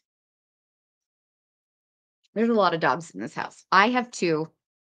 Sweet. There's a lot of dogs in this house. I have 2,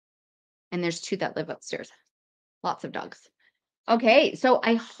 and there's 2 that live upstairs. Lots of dogs. Okay, so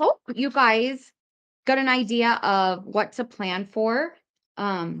I hope you guys got an idea of what to plan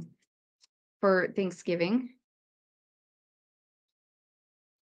um, for Thanksgiving.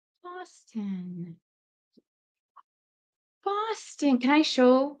 Boston. Boston. Can I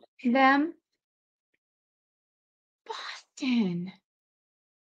show them? Boston.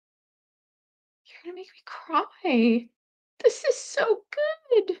 You're gonna make me cry. This is so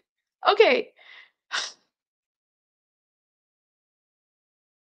good. Okay.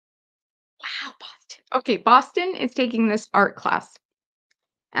 Wow, Boston. Okay, Boston is taking this art class,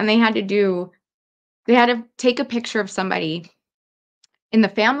 and they had to take a picture of somebody in the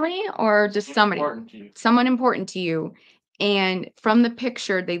family or just somebody, someone important to you. And from the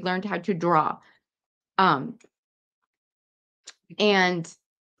picture, they learned how to draw. Um, and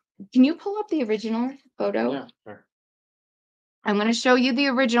can you pull up the original photo? Yeah, sure. I'm going to show you the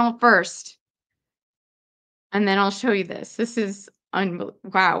original first, and then I'll show you this. This is unbelievable.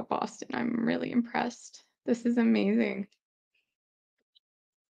 Wow, Boston. I'm really impressed. This is amazing.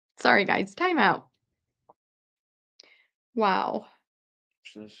 Sorry, guys. Time out. Wow.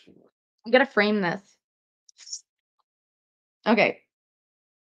 I got to frame this. Okay.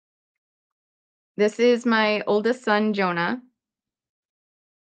 This is my oldest son, Jonah.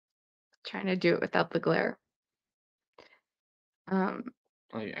 Trying to do it without the glare. Um,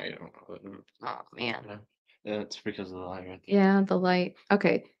 I don't know. oh man. Yeah, it's because of the light. Yeah, the light.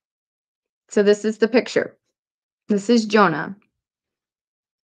 Okay. So this is the picture. This is Jonah.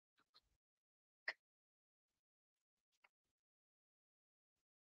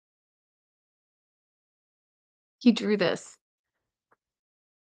 He drew this.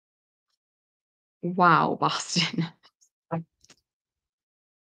 Wow, Boston.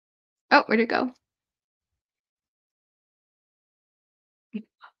 Oh, where'd it go?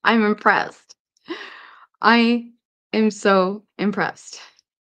 I'm impressed. I am so impressed.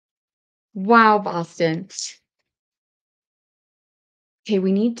 Wow, Boston. Okay,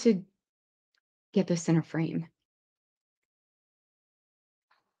 we need to get this in a frame.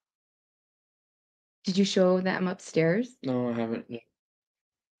 Did you show them upstairs? No, I haven't. Gosh.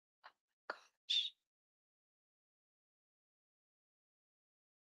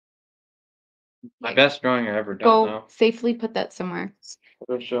 My best drawing I ever done Go now. safely put that somewhere.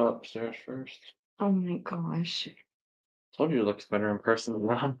 Go show upstairs first. Oh my gosh. Told you it looks better in person than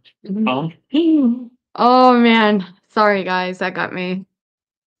that. Oh man. Sorry guys, that got me.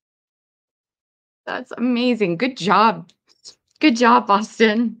 That's amazing. Good job. Good job,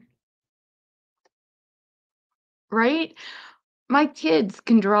 Boston. Right? My kids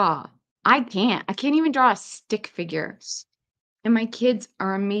can draw. I can't. I can't even draw a stick figure. And my kids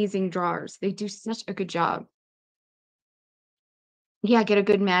are amazing drawers. They do such a good job. Yeah, get a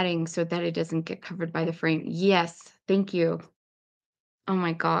good matting so that it doesn't get covered by the frame. Yes, thank you. Oh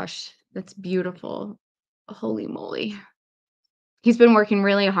my gosh, that's beautiful. Holy moly. He's been working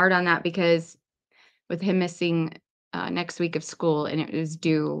really hard on that because with him missing next week of school and it was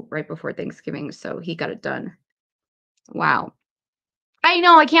due right before Thanksgiving, so he got it done. Wow. I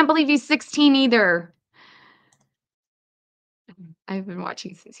know, I can't believe he's 16 either. I've been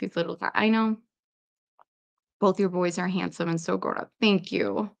watching since he was little. I know. Both your boys are handsome and so grown up. Thank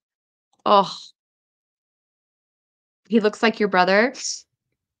you. Oh, he looks like your brother.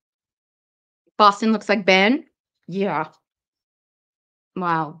 Boston looks like Ben. Yeah.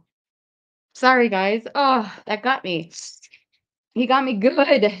 Wow. Sorry, guys. Oh, that got me. He got me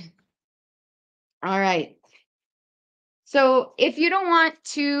good. All right. So if you don't want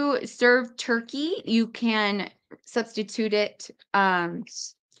to serve turkey, you can substitute it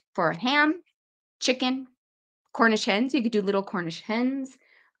for ham, chicken, Cornish hens. You could do little Cornish hens.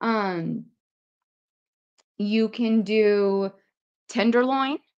 Um, you can do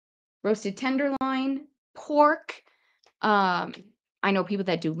tenderloin, roasted tenderloin, pork. Um, I know people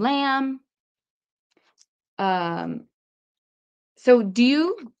that do lamb. Um, so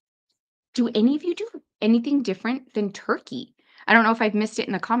do any of you do anything different than turkey? I don't know if I've missed it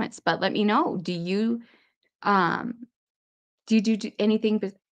in the comments, but let me know. Um do you do anything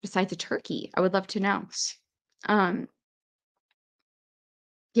besides a turkey? I would love to know. Um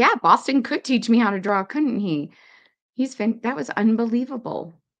yeah, Boston could teach me how to draw, couldn't he? That was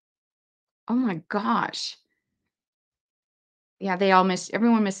unbelievable. Oh my gosh. Yeah,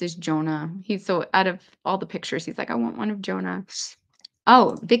 everyone misses Jonah. He's so out of all the pictures, he's like, I want one of Jonah.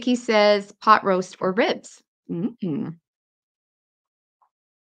 Oh, Vicky says pot roast or ribs. Mm,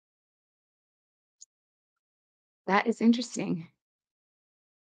 that is interesting.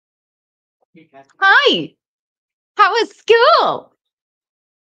 Hi. How was school?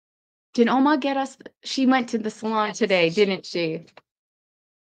 Did Oma get us? She went to the salon today, didn't she?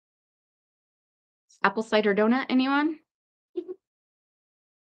 Apple cider donut, anyone?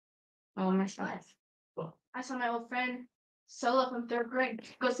 Oh my gosh. I saw my old friend Sola from third grade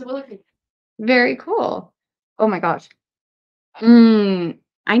go to Willoughby. Very cool. Oh my gosh.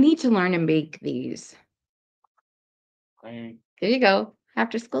 I need to learn to make these. I There you go.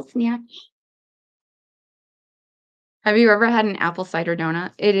 After school snack. Have you ever had an apple cider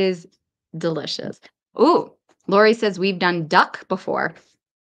donut? It is delicious. Ooh, Lori says we've done duck before,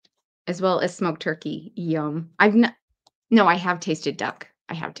 as well as smoked turkey. Yum. No, I have tasted duck.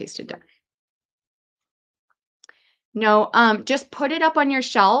 I have tasted duck. No, just put it up on your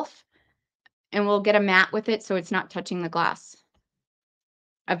shelf and we'll get a mat with it so it's not touching the glass.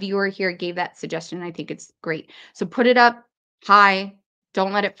 A viewer here gave that suggestion. I think it's great. So put it up high.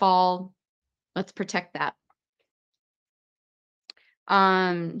 Don't let it fall. Let's protect that.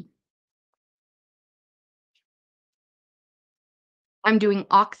 I'm doing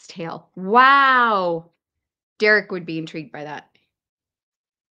oxtail. Wow. Derek would be intrigued by that.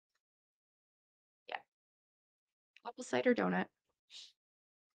 Yeah. Apple cider donut.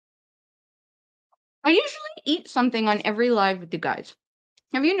 I usually eat something on every live with you guys.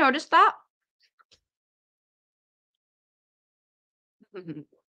 Have you noticed that?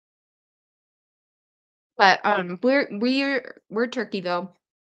 But we're turkey though.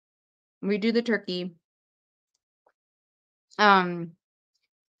 We do the turkey. Um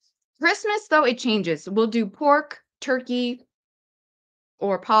Christmas though it changes. We'll do pork, turkey,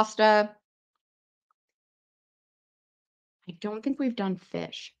 or pasta. I don't think we've done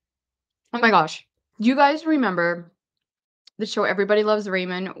fish. Oh my gosh. Do you guys remember the show Everybody Loves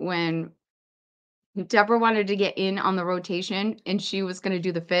Raymond when Deborah wanted to get in on the rotation and she was going to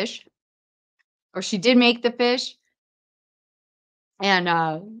do the fish? Or she did make the fish and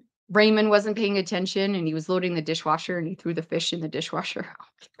Raymond wasn't paying attention and he was loading the dishwasher and he threw the fish in the dishwasher.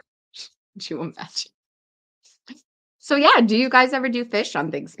 Could you imagine? So yeah, do you guys ever do fish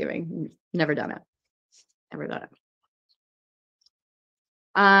on Thanksgiving? Never done it. Never done it.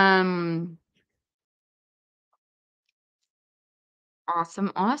 Um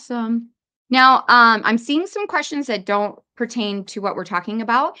Awesome, awesome. Now, I'm seeing some questions that don't pertain to what we're talking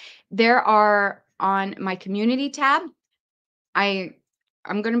about. There are on my community tab. I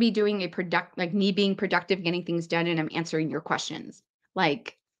I'm going to be doing like me being productive, getting things done, and I'm answering your questions.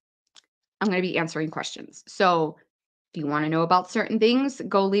 Like I'm going to be answering questions. So if you want to know about certain things,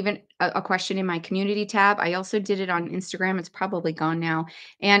 go leave a question in my community tab. I also did it on Instagram. It's probably gone now.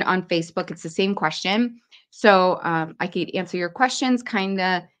 And on Facebook, it's the same question. So I could answer your questions, kind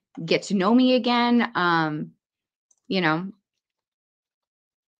of get to know me again. You know,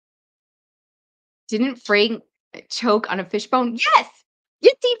 didn't Frank choke on a fishbone? Yes.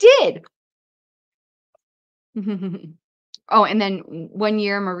 Yes, he did. Oh, and then one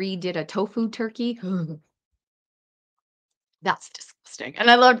year Marie did a tofu turkey. That's disgusting. And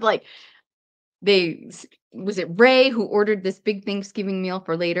I loved like was it Ray who ordered this big Thanksgiving meal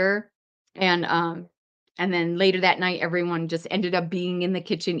for later? And then later that night, everyone just ended up being in the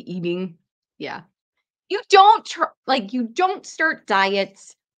kitchen eating. Yeah. You don't start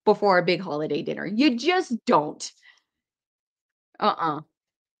diets before a big holiday dinner. You just don't. Uh-uh.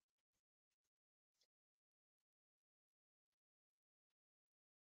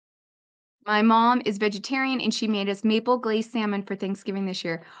 My mom is vegetarian and she made us maple glazed salmon for Thanksgiving this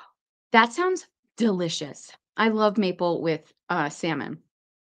year. That sounds delicious. I love maple with salmon.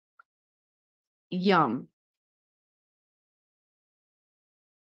 Yum.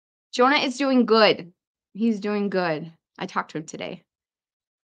 Jonah is doing good. He's doing good. I talked to him today.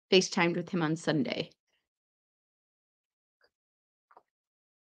 FaceTimed with him on Sunday.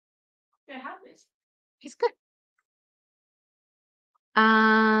 Yeah, how is He's good.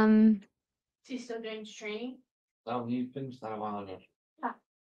 he still doing his training? Oh, he finished that a while ago.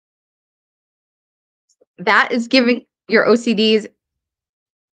 That is giving your OCDs.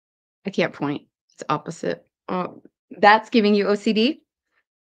 I can't point. It's opposite. That's giving you OCD.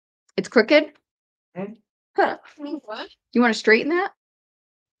 It's crooked. Hmm? Huh. What? You want to straighten that?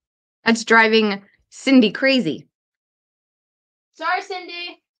 That's driving Cindy crazy. Sorry,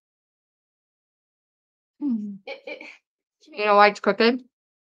 Cindy. You It, know why it's crooked?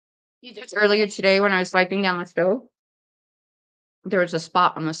 you Just earlier today when I was wiping down the stove, there was a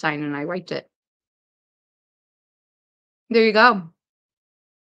spot on the sign and I wiped it. There you go.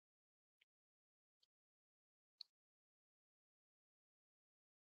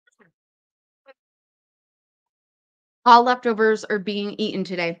 All leftovers are being eaten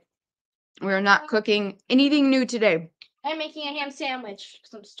today. We're not cooking anything new today. I'm making a ham sandwich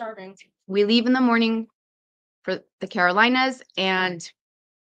because I'm starving. We leave in the morning for the Carolinas, and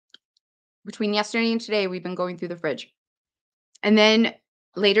between yesterday and today, we've been going through the fridge. And then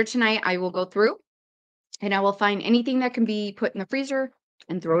later tonight, I will go through and I will find anything that can be put in the freezer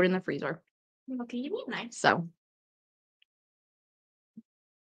and throw it in the freezer. Okay, you mean nice. So,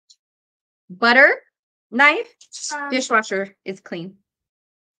 butter, knife, dishwasher is clean.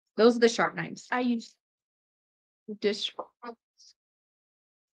 Those are the sharp knives. I use Dish.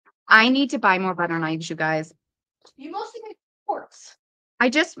 I need to buy more butter knives, you guys. you mostly make forks. I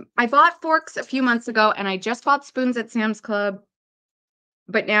bought forks a few months ago and I just bought spoons at Sam's Club.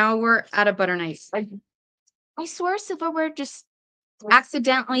 But now we're out of butter knives. I swear silverware just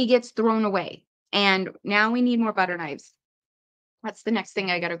accidentally gets thrown away. And now we need more butter knives. That's the next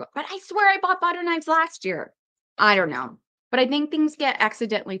thing I gotta go. But I swear I bought butter knives last year. I don't know. But I think things get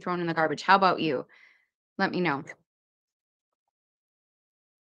accidentally thrown in the garbage. How about you? Let me know.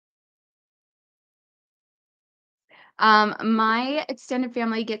 My extended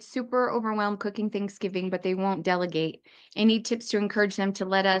family gets super overwhelmed cooking Thanksgiving, but they won't delegate. Any tips to encourage them to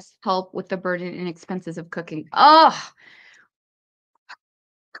let us help with the burden and expenses of cooking? Oh,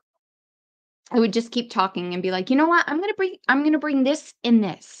 I would just keep talking and be like, you know what? I'm gonna bring this and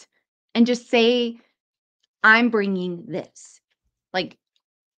this, and just say I'm bringing this, like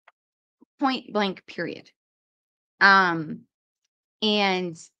point blank, period. And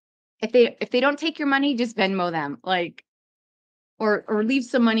if they don't take your money, just Venmo them, like, or leave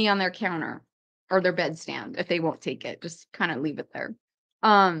some money on their counter or their bedstand if they won't take it. Just kind of leave it there.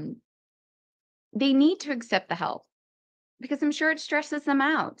 They need to accept the help because I'm sure it stresses them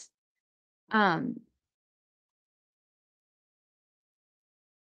out. Like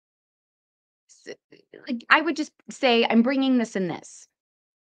I would just say, I'm bringing this and this.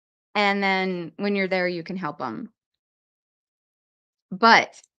 And then when you're there, you can help them.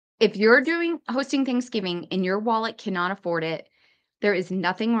 But if you're hosting Thanksgiving and your wallet cannot afford it, there is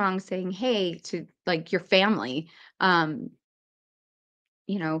nothing wrong saying, hey, to like your family, you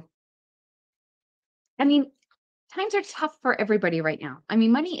know, I mean, times are tough for everybody right now. I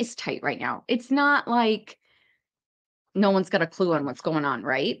mean, money is tight right now. It's not like no one's got a clue on what's going on,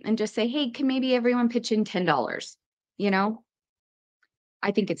 right? And just say, hey, can maybe everyone pitch in $10? You know, I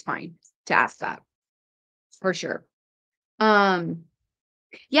think it's fine to ask that for sure.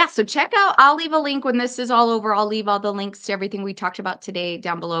 Yeah, so check out, I'll leave a link when this is all over. I'll leave all the links to everything we talked about today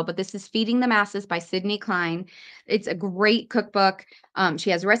down below. But this is Feeding the Masses by Sydney Klein. It's a great cookbook. She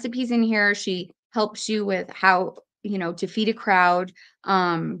has recipes in here. She helps you with how, to feed a crowd,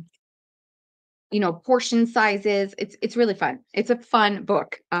 portion sizes. It's really fun. It's a fun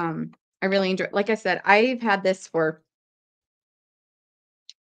book. I really enjoy it. Like I said, I've had this for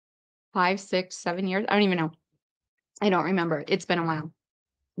 5, 6, 7 years. I don't even know. I don't remember. It's been a while.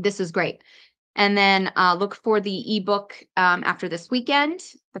 This is great. And then look for the ebook after this weekend,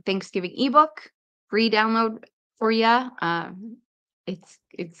 the Thanksgiving ebook, free download for you. It's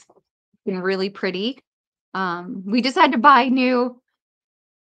been really pretty. We just had to buy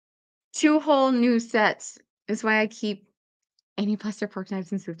 2 whole new sets. Is why I keep any plaster pork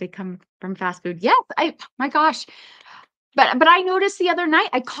knives and soup. They come from fast food. Yes, my gosh. But I noticed the other night,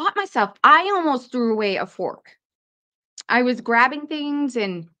 I caught myself. I almost threw away a fork. I was grabbing things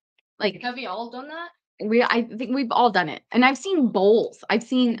and like. Have you all done that? I think we've all done it. And I've seen bowls. I've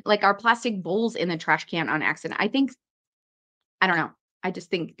seen like our plastic bowls in the trash can on accident. I don't know. I just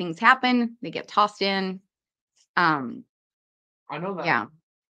think things happen. They get tossed in. I know that Yeah.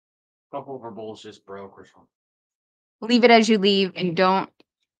 a couple of our bowls just broke or something. Leave it as you leave and don't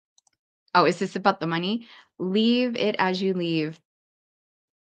Oh, is this about the money? Leave it as you leave.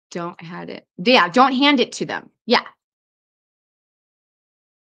 Don't hand it. Yeah, don't hand it to them. Yeah.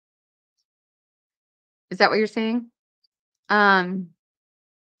 Is that what you're saying? Yeah,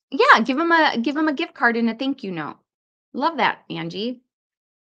 give them a gift card and a thank you note. Love that, Angie.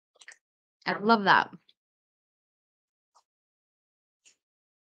 I love that.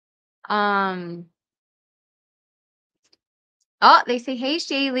 Oh, they say, hey,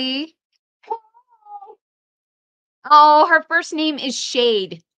 Shaylee. Oh, her first name is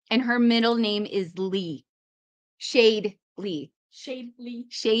Shade, and her middle name is Lee. Shade Lee. Shade Lee.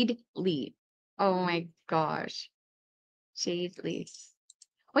 Shade Lee. Oh my gosh. Shade Lee.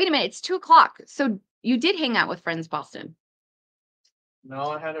 Wait a minute, it's 2:00. So you did hang out with friends, Boston. No,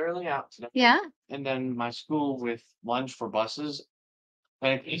 I had early out today. Yeah? And then my school with lunch for buses.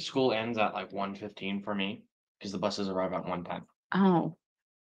 Technically, school ends at like 1:15 for me because the buses arrive at 1:10. Oh.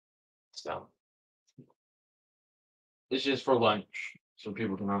 So it's just for lunch, so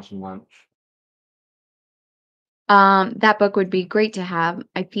people can have some lunch. That book would be great to have.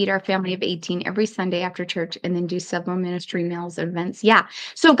 I feed our family of 18 every Sunday after church and then do several ministry meals and events. Yeah.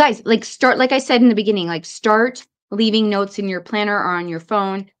 So guys, like I said in the beginning, start leaving notes in your planner or on your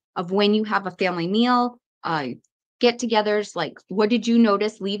phone of when you have a family meal, get-togethers, like what did you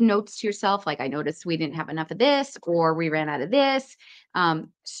notice? Leave notes to yourself. Like I noticed we didn't have enough of this or we ran out of this.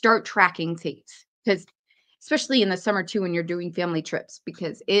 Start tracking things because especially in the summer too, when you're doing family trips,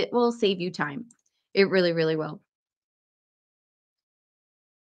 because it will save you time. It really, really will.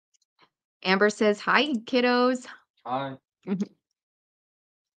 Amber says, hi, kiddos. Hi.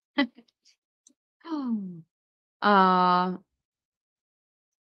 Uh,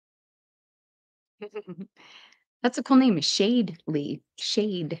 that's a cool name. Shade Lee.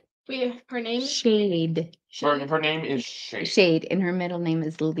 Shade. Wait, her name? Shade. Her name is Shade. Shade. And her middle name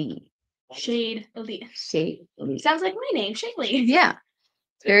is Lee. Shade Lee. Shade Lee. Sounds like my name, Shade Lee. Yeah.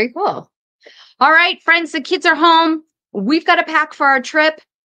 Very cool. All right, friends, the kids are home. We've got to pack for our trip.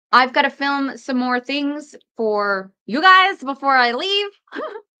 I've got to film some more things for you guys before I leave.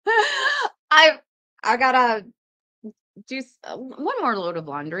 I gotta do one more load of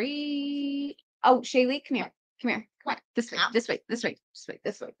laundry. Oh, Shaylee, come here. Come here. Come on. This way. This way. This way. This way.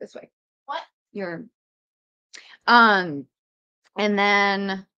 This way. This way. What? You're and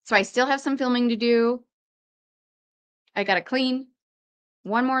then so I still have some filming to do. I gotta clean.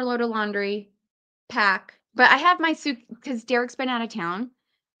 One more load of laundry, pack. But I have my suit because Derek's been out of town.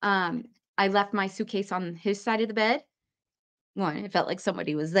 I left my suitcase on his side of the bed. One, it felt like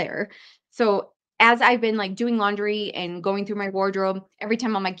somebody was there. So as I've been doing laundry and going through my wardrobe, every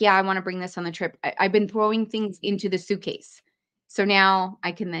time I'm like, yeah, I want to bring this on the trip. I've been throwing things into the suitcase. So now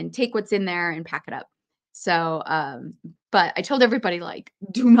I can then take what's in there and pack it up. So, but I told everybody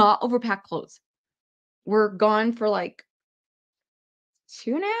do not overpack clothes. We're gone for 2.5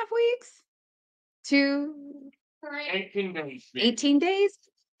 weeks to 18 days. 18 days.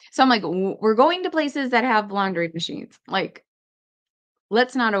 So I'm like, we're going to places that have laundry machines.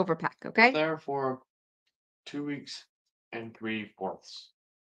 Let's not overpack, okay? There for 2 weeks and 3/4.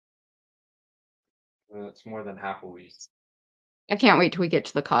 That's more than half a week. I can't wait till we get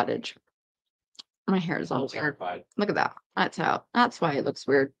to the cottage. My hair is all I'm weird. terrified. Look at that. That's why it looks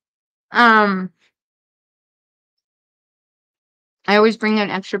weird. I always bring an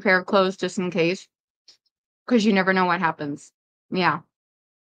extra pair of clothes just in case. Because you never know what happens. Yeah.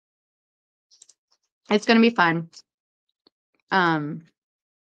 It's gonna be fun. Kelly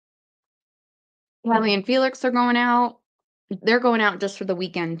and Felix are going out. They're going out just for the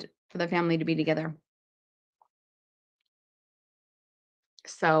weekend for the family to be together.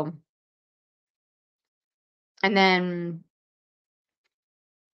 So, and then,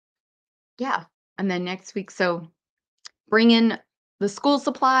 yeah, and then next week, so bring in the school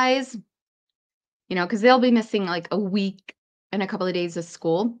supplies, because they'll be missing a week and a couple of days of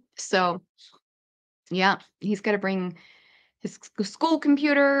school. So, yeah, he's got to bring his school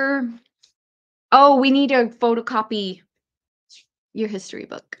computer. Oh, we need to photocopy your history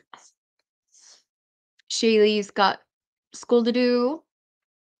book. Shaylee's got school to do.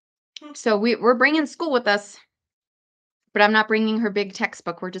 So we're bringing school with us, but I'm not bringing her big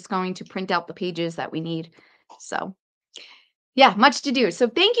textbook. We're just going to print out the pages that we need. So yeah, much to do. So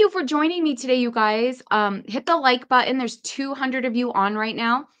thank you for joining me today, you guys. Hit the like button. There's 200 of you on right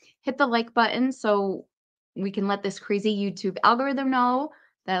now. Hit the like button so we can let this crazy YouTube algorithm know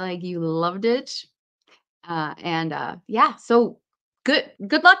that you loved it. Yeah, so good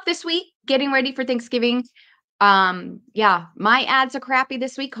luck this week getting ready for Thanksgiving. Yeah, my ads are crappy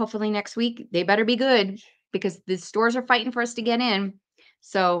this week. Hopefully next week they better be good because the stores are fighting for us to get in.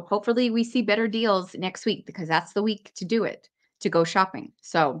 So hopefully we see better deals next week because that's the week to do it, to go shopping.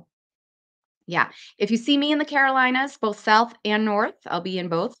 So yeah, if you see me in the Carolinas, both South and North, I'll be in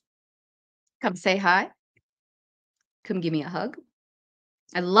both. Come say hi. Come give me a hug.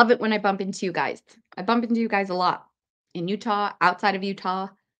 I love it when I bump into you guys. I bump into you guys a lot in Utah, outside of Utah,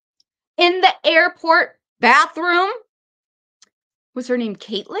 in the airport bathroom. Was her name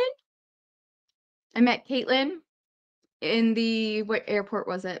Caitlin? I met Caitlin in the, what airport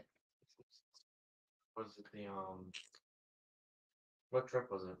was it? Was it the what trip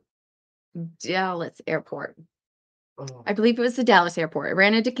was it? Dallas Airport. Oh, I believe it was the Dallas Airport. I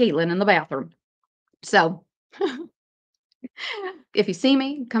ran into Caitlin in the bathroom. So if you see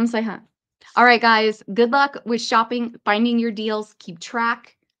me, come say hi. All right, guys, good luck with shopping, finding your deals. Keep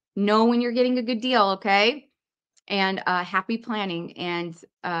track. Know when you're getting a good deal, okay? And happy planning. And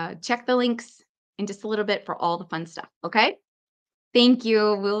check the links in just a little bit for all the fun stuff, okay? Thank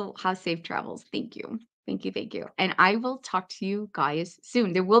you. We'll have safe travels. Thank you. Thank you. Thank you. And I will talk to you guys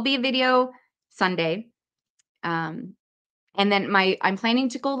soon. There will be a video Sunday. And then I'm planning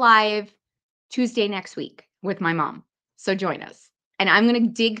to go live Tuesday next week with my mom. So join us. And I'm going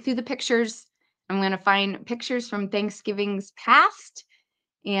to dig through the pictures. I'm going to find pictures from Thanksgiving's past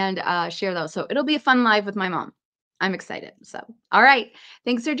and share those. So it'll be a fun live with my mom. I'm excited. So, all right.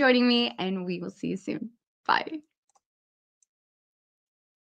 Thanks for joining me, and we will see you soon. Bye.